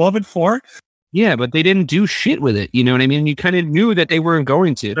go 12-4? Yeah, but they didn't do shit with it. You know what I mean? You kind of knew that they weren't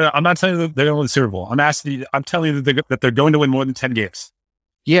going to. I'm not telling you that they're going to win the Super Bowl. I'm telling you that they're going to win more than 10 games.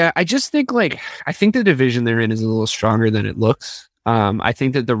 Yeah, I just think I think the division they're in is a little stronger than it looks. I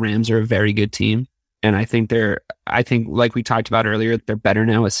think that the Rams are a very good team, and I think like we talked about earlier, they're better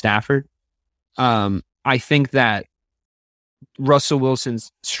now with Stafford. I think that Russell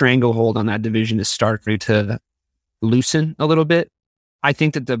Wilson's stranglehold on that division is starting to loosen a little bit. I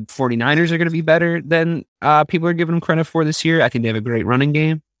think that the 49ers are going to be better than people are giving them credit for this year. I think they have a great running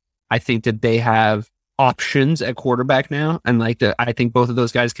game. I think that they have options at quarterback now. And I think both of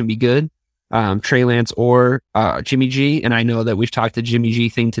those guys can be good. Trey Lance or Jimmy G. And I know that we've talked the Jimmy G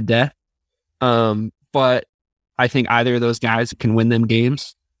thing to death. But I think either of those guys can win them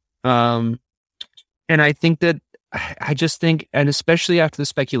games. And I think that I just think, and especially after the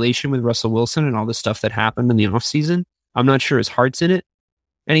speculation with Russell Wilson and all the stuff that happened in the offseason, I'm not sure his heart's in it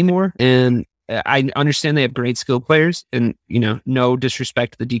anymore. And I understand they have great skill players, and no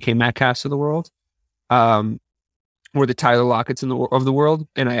disrespect to the DK Metcalfs of the world, or the Tyler Lockett's of the world.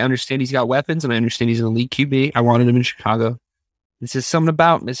 And I understand he's got weapons, and I understand he's an elite QB. I wanted him in Chicago. It's just something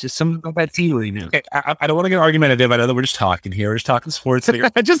about that team right now. Okay, I don't want to get argumentative. I know that we're just talking here. We're just talking sports here.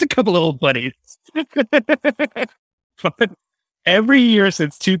 Just a couple of old buddies. But every year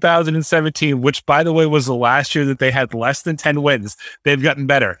since 2017, which by the way was the last year that they had less than 10 wins, they've gotten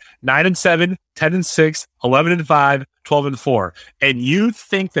better. 9-7, 10-6, 11-5, 12-4. And you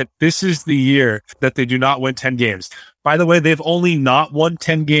think that this is the year that they do not win 10 games. By the way, they've only not won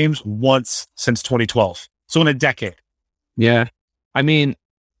 10 games once since 2012. So in a decade. Yeah. I mean,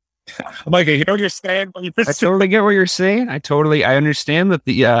 Mike, I hear what you're saying. I totally get what you're saying. I understand that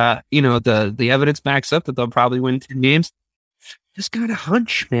the evidence backs up that they'll probably win 10 games. Just got a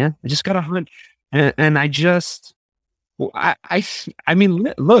hunch, man. I just got a hunch. And I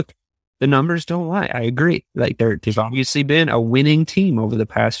mean, look, the numbers don't lie. I agree. Like they've obviously been a winning team over the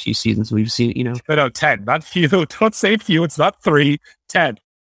past few seasons. We've seen, No, 10, not few. Don't say few. It's not 3, 10.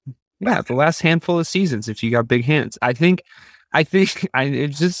 Yeah, the last handful of seasons, if you got big hands. I think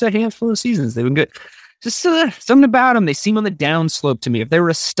it's just a handful of seasons. They've been good. Just something about them. They seem on the downslope to me. If they were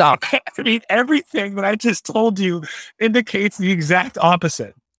a stock, I mean, everything that I just told you indicates the exact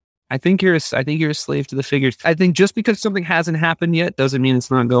opposite. I think you're a slave to the figures. I think just because something hasn't happened yet doesn't mean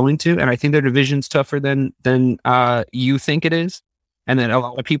it's not going to. And I think their division's tougher than you think it is, and then a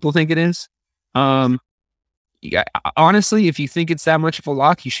lot of people think it is. Yeah, honestly, if you think it's that much of a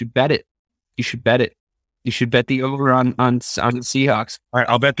lock, you should bet it. You should bet it. You should bet the over on the Seahawks. All right,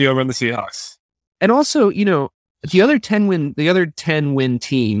 I'll bet the over on the Seahawks. And also, the other 10 win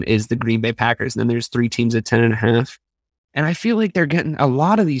team is the Green Bay Packers. And then there's 3 teams at 10.5. And I feel like a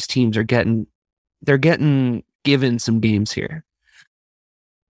lot of these teams are getting given some games here.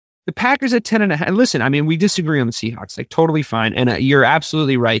 The Packers at 10.5. Listen, I mean, we disagree on the Seahawks, like totally fine. And you're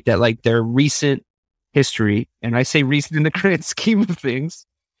absolutely right that like their recent history, and I say recent in the grand scheme of things,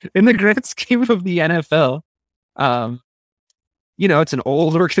 in the grand scheme of the NFL, it's an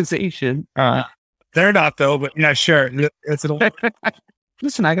old organization. They're not though, but yeah, sure. It's an old.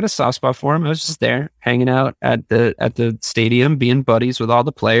 Listen, I got a soft spot for him. I was just there hanging out at the stadium, being buddies with all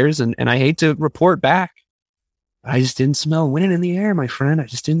the players, and I hate to report back. I just didn't smell winning in the air, my friend. I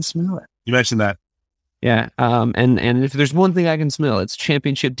just didn't smell it. You mentioned that. Yeah. And if there's one thing I can smell, it's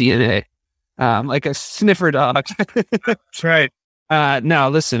championship DNA. Like a sniffer dog. That's right. No,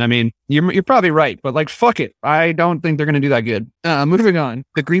 listen, I mean, you're probably right, but like, fuck it. I don't think they're going to do that good. Moving on.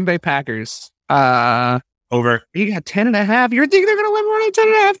 The Green Bay Packers. Over. You got 10.5. You think they're going to win more than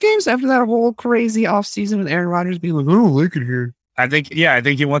 10.5 games after that whole crazy offseason with Aaron Rodgers being like, I don't like it here. I think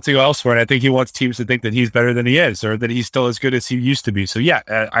he wants to go elsewhere, and I think he wants teams to think that he's better than he is, or that he's still as good as he used to be. So yeah,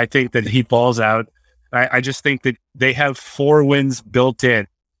 I think that he balls out. I just think that they have 4 wins built in.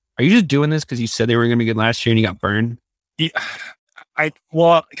 Are you just doing this because you said they were going to be good last year and you got burned?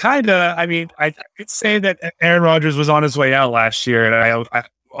 Kind of. I mean, I could say that Aaron Rodgers was on his way out last year, and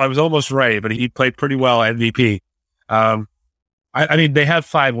I was almost right, but he played pretty well MVP. I mean, they have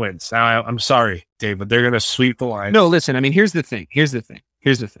 5 wins. Now, I'm sorry, Dave, but they're going to sweep the line. No, listen, I mean, here's the thing.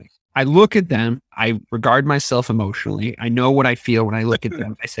 I look at them. I regard myself emotionally. I know what I feel when I look at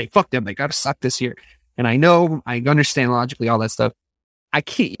them. I say, fuck them. They got to suck this year. And I understand logically all that stuff. I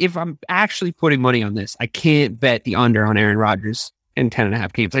can't, if I'm actually putting money on this, I can't bet the under on Aaron Rodgers in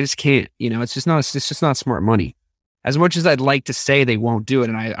 10.5 games. I just can't, it's just not smart money. As much as I'd like to say they won't do it,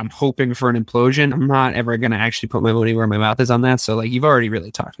 and I'm hoping for an implosion, I'm not ever going to actually put my money where my mouth is on that. So, like, you've already really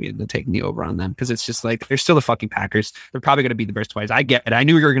talked me into taking the over on them, because it's just like, they're still the fucking Packers. They're probably going to beat the Bears twice. I get it. I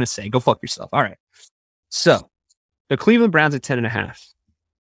knew you were going to say, go fuck yourself. All right. So, the Cleveland Browns at 10.5.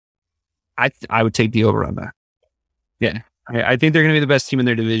 I would take the over on that. Yeah. I think they're going to be the best team in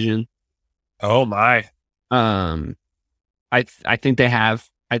their division. Oh, my. I think they have.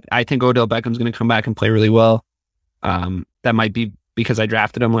 I think Odell Beckham's going to come back and play really well. That might be because I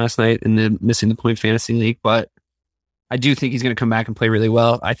drafted him last night in the Missing the Point fantasy league, but I do think he's going to come back and play really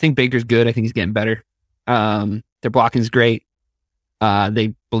well. I think Baker's good. I think he's getting better. Their blocking is great.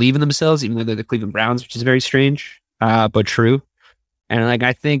 They believe in themselves, even though they're the Cleveland Browns, which is very strange, but true. And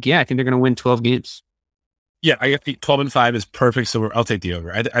I think they're going to win 12 games. Yeah, I think 12-5 is perfect. So I'll take the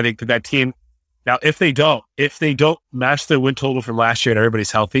over. I think that team. Now, if they don't match their win total from last year and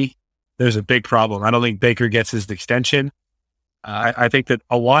everybody's healthy, there's a big problem. I don't think Baker gets his extension. I think that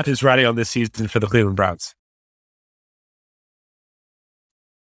a lot is riding on this season for the Cleveland Browns.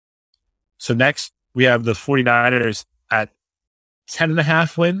 So next, we have the 49ers at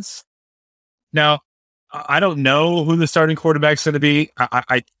 10.5 wins. Now, I don't know who the starting quarterback's going to be.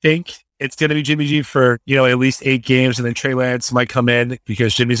 I think it's going to be Jimmy G for, at least 8 games, and then Trey Lance might come in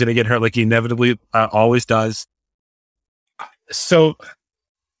because Jimmy's going to get hurt like he inevitably always does. So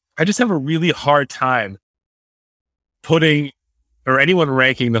I just have a really hard time putting or anyone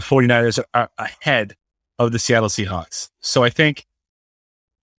ranking the 49ers ahead of the Seattle Seahawks. So I think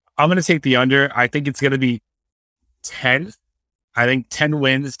I'm going to take the under. I think it's going to be 10. I think 10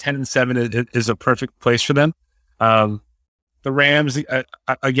 wins, 10-7 is a perfect place for them. The Rams,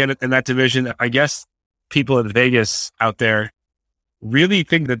 again, in that division, I guess people in Vegas out there really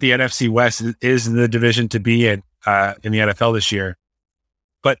think that the NFC West is the division to be in the NFL this year.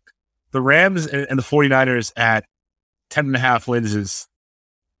 But the Rams and the 49ers at 10.5 wins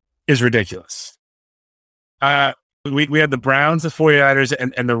is ridiculous. We had the Browns, the 49ers,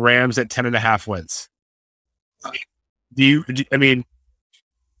 and the Rams at 10.5 wins.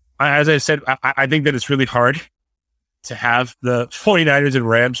 As I said, I think that it's really hard to have the 49ers and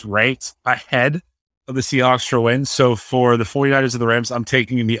Rams ranked ahead of the Seahawks for wins. So for the 49ers and the Rams, I'm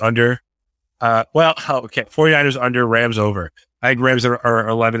taking the under. 49ers under, Rams over. I think Rams are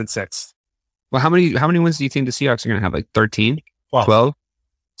 11-6. Well, how many wins do you think the Seahawks are going to have? Like 13? 12? 12?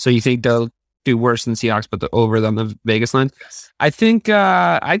 So you think they'll do worse than the Seahawks, but the over on the Vegas line? Yes. I think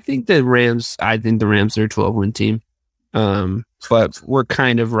the Rams are a 12-win team. But we're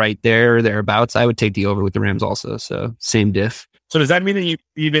kind of right there or thereabouts. I would take the over with the Rams also. So same diff. So does that mean that you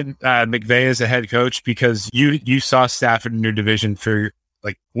even McVay as a head coach because you saw Stafford in your division for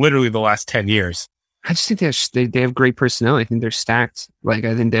like literally the last 10 years? I just think they have great personnel. I think they're stacked. Like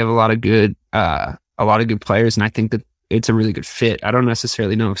I think they have a lot of good players, and I think that it's a really good fit. I don't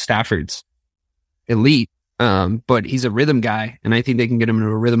necessarily know if Stafford's elite, but he's a rhythm guy, and I think they can get him into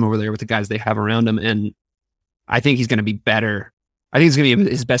a rhythm over there with the guys they have around him. And I think he's going to be better. I think it's going to be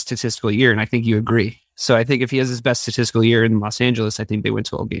his best statistical year, and I think you agree. So I think if he has his best statistical year in Los Angeles, I think they win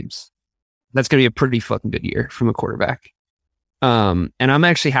 12 games. That's going to be a pretty fucking good year from a quarterback. And I'm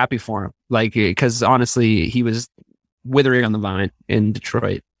actually happy for him, like, because honestly, he was withering on the vine in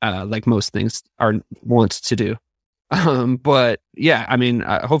Detroit, like most things are wants to do. But yeah,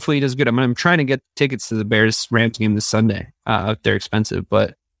 hopefully he does good. I'm trying to get tickets to the Bears-Rams game this Sunday. They're expensive,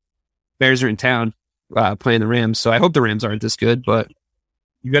 but Bears are in town playing the Rams, so I hope the Rams aren't this good. But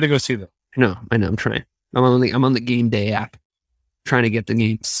you got to go see them. I know. I'm trying. I'm on the game day app, trying to get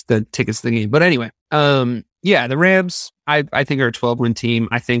the tickets to the game. But anyway, yeah, the Rams, I think are a 12-win team.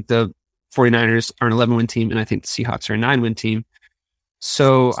 I think the 49ers are an 11-win team, and I think the Seahawks are a 9-win team.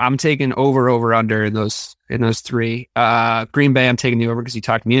 So I'm taking over, under in those three. Green Bay, I'm taking the over because you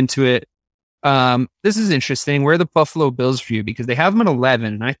talked me into it. This is interesting. Where are the Buffalo Bills for you? Because they have them at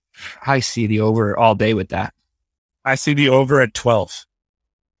 11, and I see the over all day with that. I see the over at 12.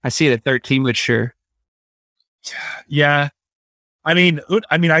 I see it at 13, but sure. Yeah.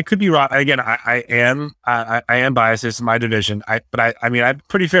 I could be wrong. Again, I am biased. This is my division. I'm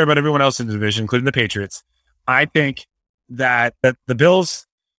pretty fair about everyone else in the division, including the Patriots. I think that the Bills,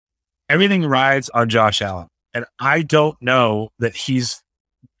 everything rides on Josh Allen. And I don't know that he's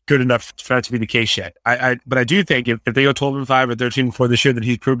good enough for that to be the case yet. But I do think if they go 12-5 or 13-4 this year, that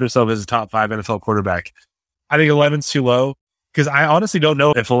he's proved himself as a top 5 NFL quarterback. I think 11's too low because I honestly don't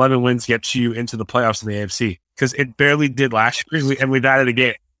know if 11 wins gets you into the playoffs in the AFC because it barely did last year and we've added a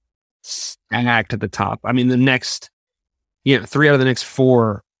game. Stacked at the top. The next, 3 out of the next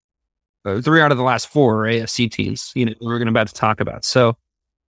 4, 3 out of the last 4 are AFC teams, we're about to talk about. So,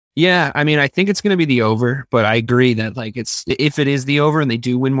 yeah, I think it's going to be the over, but I agree that if it is the over and they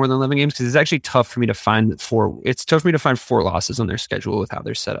do win more than 11 games, because it's actually tough for me to find 4 losses on their schedule with how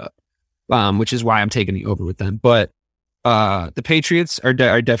they're set up, which is why I'm taking the over with them. But the Patriots are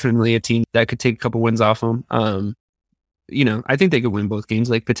definitely a team that could take a couple wins off them. I think they could win both games,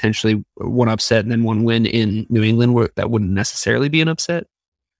 like potentially one upset and then one win in New England where that wouldn't necessarily be an upset.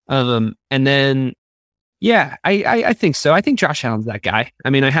 And then, yeah, I think so. I think Josh Allen's that guy. I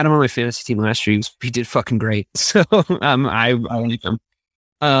had him on my fantasy team last year. He did fucking great. So I like him.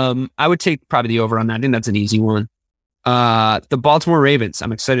 I would take probably the over on that. I think that's an easy one. The Baltimore Ravens.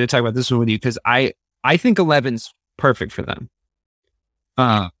 I'm excited to talk about this one with you because I think 11's perfect for them.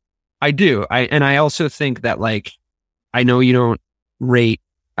 I do. I also think that I know you don't rate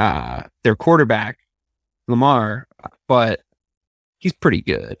their quarterback Lamar, but he's pretty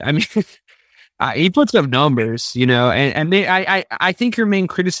good. He puts up numbers, and I think your main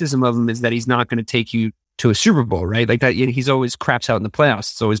criticism of him is that he's not going to take you to a Super Bowl, right? Like that, he's always craps out in the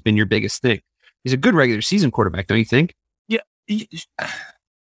playoffs. It's always been your biggest thing. He's a good regular season quarterback, don't you think? Yeah.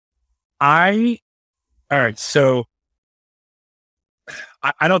 All right. So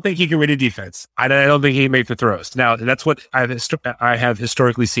I don't think he can read a defense. I don't think he can make the throws. Now, that's what I have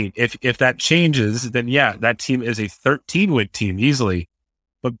historically seen. If that changes, then yeah, that team is a 13-win team easily.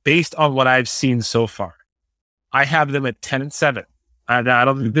 But based on what I've seen so far, I have them at 10-7. I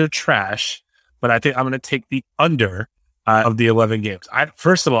don't think they're trash, but I think I'm going to take the under of the 11 games.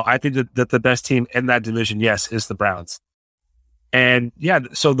 First of all, I think that the best team in that division, yes, is the Browns. And yeah,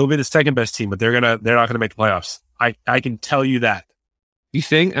 so they'll be the second best team, but they're not gonna make the playoffs. I can tell you that. You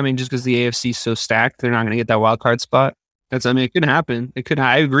think? I mean, just because the AFC is so stacked, they're not going to get that wild card spot. It could happen.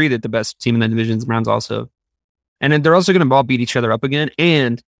 I agree that the best team in that division is the Browns also. And then they're also going to all beat each other up again.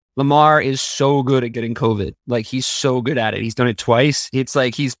 And Lamar is so good at getting COVID. Like, he's so good at it. He's done it twice. It's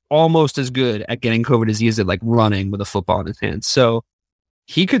like he's almost as good at getting COVID as he is at like running with a football in his hands. So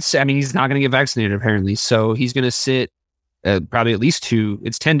he could say, I mean, he's not going to get vaccinated apparently. So he's going to sit probably at least 2.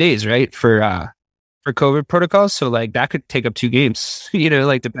 It's 10 days, right? For COVID protocols. So like that could take up 2 games,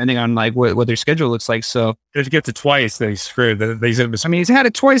 like depending on like what their schedule looks like. So if he gets it twice, then he's screwed. I mean, he's had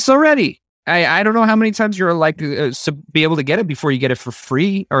it twice already. I don't know how many times you're like to be able to get it before you get it for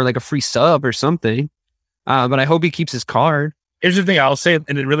free or like a free sub or something. But I hope he keeps his card. Here's the thing I'll say,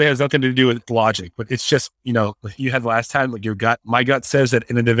 and it really has nothing to do with logic, but it's just, you had last time, like my gut says that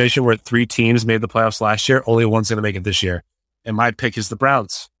in a division where 3 teams made the playoffs last year, only one's going to make it this year. And my pick is the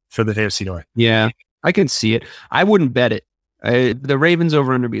Browns for the AFC North. Yeah. I can see it. I wouldn't bet it. The Ravens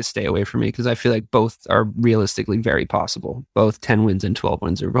over under be a stay away from me because I feel like both are realistically very possible. Both 10 wins and 12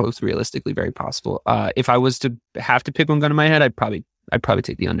 wins are both realistically very possible. If I was to have to pick one gun in my head, I'd probably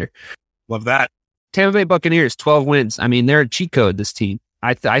take the under. Love that. Tampa Bay Buccaneers, 12 wins. I mean, they're a cheat code, this team.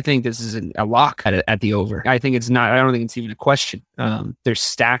 I think this is a lock at the over. I think it's not. I don't think it's even a question. They're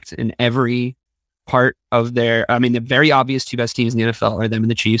stacked in every part of the very obvious 2 best teams in the NFL are them and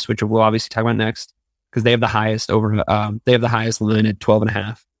the Chiefs, which we'll obviously talk about next. Because they have the highest line at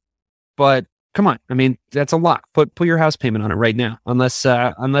 12.5. But come on, I mean, that's a lot. Put your house payment on it right now. Unless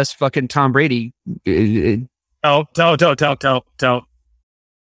fucking Tom Brady. Don't.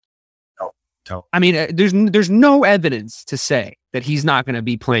 I mean, there's no evidence to say that he's not going to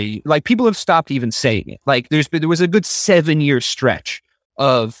be playing. Like, people have stopped even saying it. Like, there was a good 7-year stretch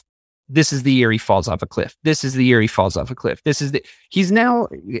of this is the year he falls off a cliff. This is the year he falls off a cliff. He's now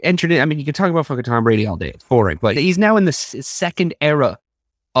entered in. I mean, you can talk about fucking Tom Brady all day. It's boring, but he's now in the second era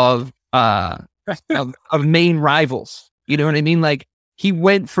of main rivals. You know what I mean? Like, he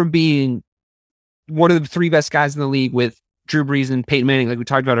went from being one of the 3 best guys in the league with Drew Brees and Peyton Manning, like we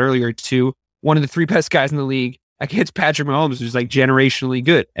talked about earlier, to one of the 3 best guys in the league against Patrick Mahomes, who's like generationally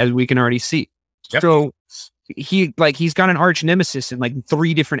good, as we can already see. Yep. So he's got an arch nemesis in like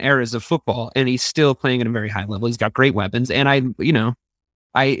 3 different eras of football, and he's still playing at a very high level. He's got great weapons, and I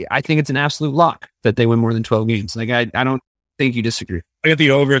think it's an absolute lock that they win more than 12 games. Like, I don't think you disagree. I get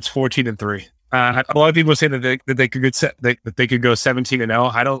the over. It's 14-3. A lot of people say that they could go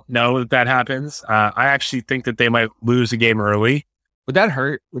 17-0. I don't know that happens. I actually think that they might lose a game early. Would that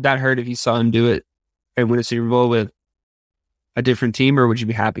hurt? Would that hurt if you saw him do it and win a Super Bowl with a different team, or would you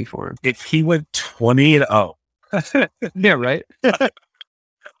be happy for him? If he went 20-0. Yeah, right.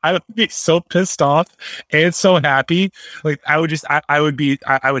 I would be so pissed off and so happy. Like, I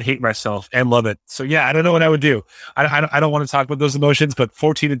would hate myself and love it. So yeah, I don't know what I would do. I don't want to talk about those emotions, but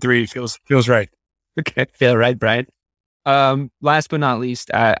 14-3 feels right. Okay, feel right, Brian. Last but not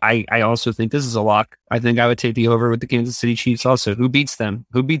least, I also think this is a lock. I think I would take the over with the Kansas City Chiefs also. Who beats them?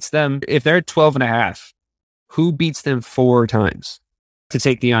 If they're at 12.5, who beats them 4 times to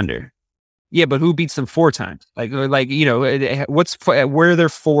take the under? Yeah, but who beats them 4 times? Like where are their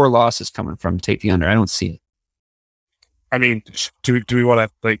 4 losses coming from to take the under? I don't see it. I mean, do we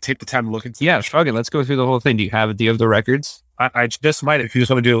want to take the time to look into? Yeah, fuck it. Let's go through the whole thing. Do you have the records? I just might, if you just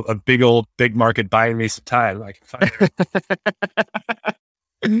want to do a big market buying me some time, I can find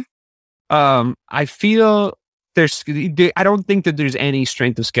it. I feel I don't think that there's any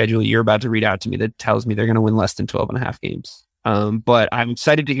strength of schedule you're about to read out to me that tells me they're going to win less than 12.5 games. But I'm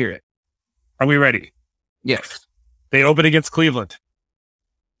excited to hear it. Are we ready? Yes. They open against Cleveland.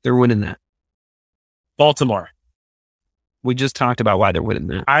 They're winning that. Baltimore. We just talked about why they're winning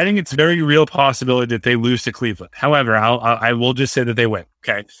that. I think it's a very real possibility that they lose to Cleveland. However, I will just say that they win.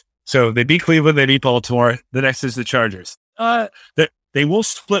 Okay. So they beat Cleveland, they beat Baltimore. The next is the Chargers. They will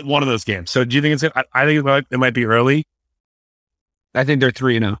split one of those games. So do you think I think it might be early? I think they're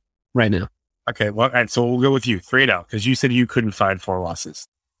 3-0 right now. Okay. Well, all right, so we'll go with you 3-0 because you said you couldn't find 4 losses.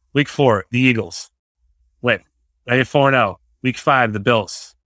 Week 4, the Eagles. Win. They 4-0. Week 5, the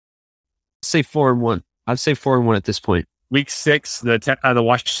Bills. Say 4-1. I'd say 4-1 at this point. Week 6, the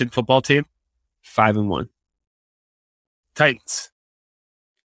Washington football team. 5-1. Titans.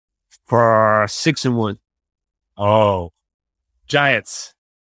 6-1. Oh. Giants.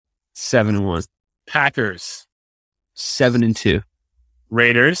 7-1. Packers. 7-2.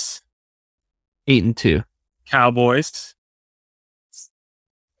 Raiders. 8-2. Cowboys.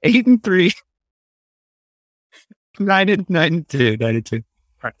 8-3. 9-2. 9-2. All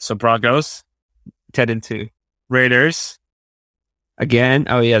right, so Broncos. 10-2. Raiders. Again.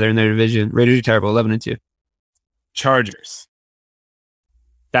 Oh yeah, they're in their division. Raiders are terrible. 11-2. Chargers.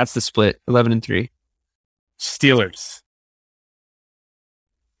 That's the split. 11-3. Steelers.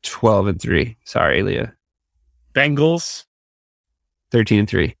 12-3. Sorry, Leah. Bengals.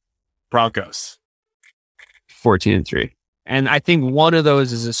 13-3. Broncos. 14-3. And I think one of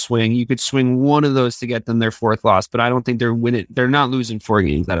those is a swing. You could swing one of those to get them their 4th loss, but I don't think they're winning. They're not losing 4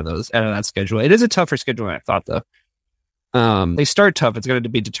 games out of that schedule. It is a tougher schedule than I thought, though. They start tough. It's going to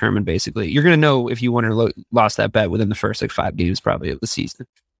be determined, basically. You're going to know if you won or lost that bet within the first 5 games, probably, of the season.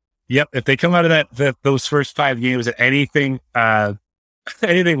 Yep. If they come out of those first 5 games at anything less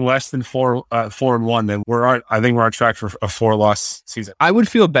than 4-1, then I think we're on track for a 4-loss season. I would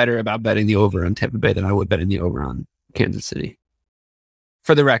feel better about betting the over on Tampa Bay than I would betting the over on Kansas City.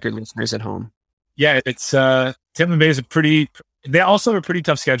 For the record, listeners at home. Yeah, it's Tampa Bay is they also have a pretty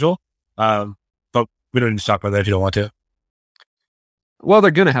tough schedule. But we don't need to talk about that if you don't want to. Well,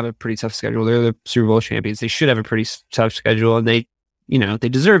 they're going to have a pretty tough schedule. They're the Super Bowl champions. They should have a pretty tough schedule, and they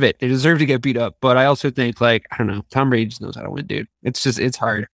deserve it. They deserve to get beat up. But I also think, I don't know, Tom Brady just knows how to win, dude. It's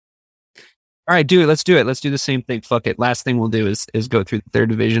hard. All right, do it. Let's do it. Let's do the same thing. Fuck it. Last thing we'll do is go through the 3rd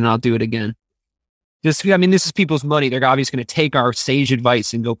division. I'll do it again. This is people's money. They're obviously going to take our sage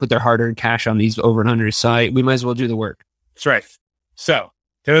advice and go put their hard-earned cash on these over and unders. So we might as well do the work. That's right. So,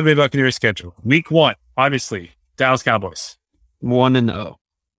 Tampa Bay Buccaneers schedule. Week 1, obviously, Dallas Cowboys. 1-0.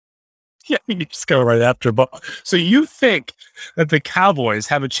 Yeah, you just go right after. So you think that the Cowboys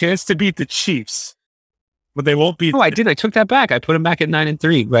have a chance to beat the Chiefs, but they won't beat... Oh, I did. I took that back. I put them back at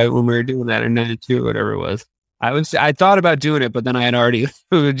 9-3 right when we were doing that, or 9-2, or whatever it was. I thought about doing it, but then I had already...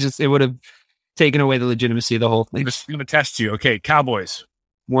 It would have taken away the legitimacy of the whole thing. I'm just going to test you. Okay, Cowboys.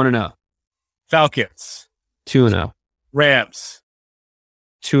 1-0. Falcons. 2-0. Rams.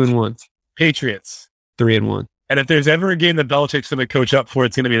 2-1. Patriots. 3-1. And if there's ever a game that Belichick's going to coach up for,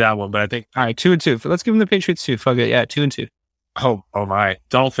 it's going to be that one. But I think... All right, 2-2. Let's give them the Patriots 2. Fuck it. Yeah, 2-2. Oh my.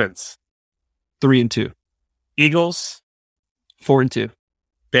 Dolphins. 3-2. Eagles. 4-2.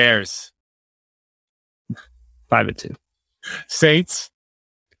 Bears. 5-2. Saints.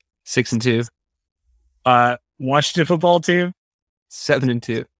 6-2. Washington football team.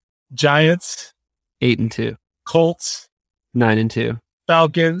 7-2. Giants. 8-2. Colts. 9-2.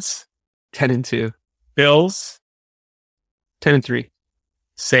 Falcons. 10-2. Bills. 10-3.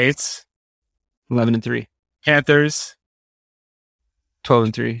 Saints. 11-3. Panthers.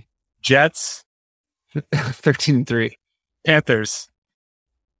 12-3. Jets. 13-3. Panthers.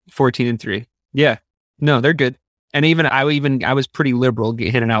 14-3. Yeah. No, they're good. And I was pretty liberal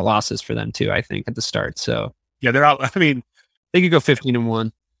handing out losses for them too, I think, at the start. So yeah, they're out. I mean, they could go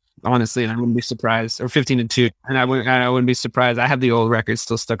 15-1, honestly, and I wouldn't be surprised. Or 15-2, and I wouldn't be surprised. I have the old records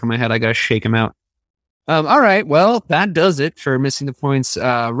still stuck in my head. I gotta shake them out. All right, well, that does it for Missing the Points.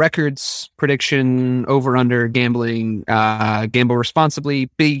 Records, prediction, over under, gambling. Gamble responsibly.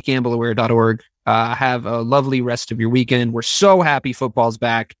 BeGambleAware.org. Have a lovely rest of your weekend. We're so happy football's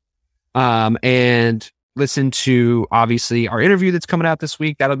back. And listen to, obviously, our interview that's coming out this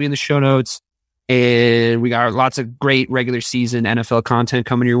week. That'll be in the show notes. And we got lots of great regular season NFL content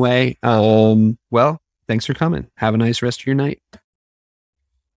coming your way. Well, thanks for coming. Have a nice rest of your night.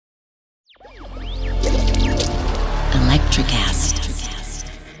 Electricast.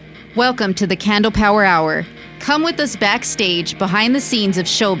 Welcome to the Candle Power Hour. Come with us backstage behind the scenes of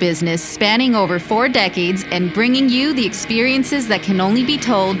show business spanning over 4 decades and bringing you the experiences that can only be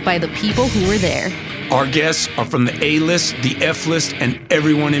told by the people who were there. Our guests are from the A-list, the F-list, and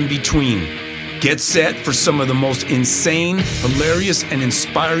everyone in between. Get set for some of the most insane, hilarious, and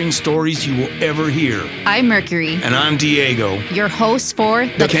inspiring stories you will ever hear. I'm Mercury. And I'm Diego. Your hosts for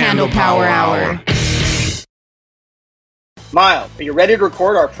the Candle Power Hour. Miles, are you ready to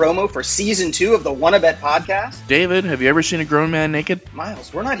record our promo for Season 2 of the Wanna Bet podcast? David, have you ever seen a grown man naked?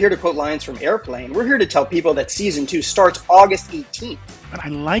 Miles, we're not here to quote lines from Airplane. We're here to tell people that Season 2 starts August 18th. But I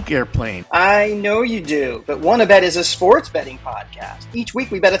like Airplane. I know you do, but WannaBet is a sports betting podcast. Each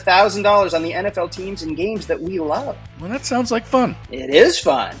week we bet $1,000 on the NFL teams and games that we love. Well, that sounds like fun. It is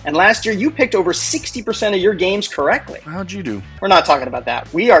fun. And last year you picked over 60% of your games correctly. How'd you do? We're not talking about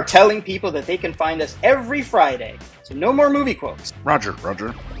that. We are telling people that they can find us every Friday. So no more movie quotes. Roger.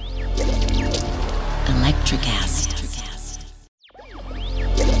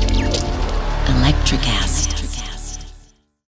 Electricast.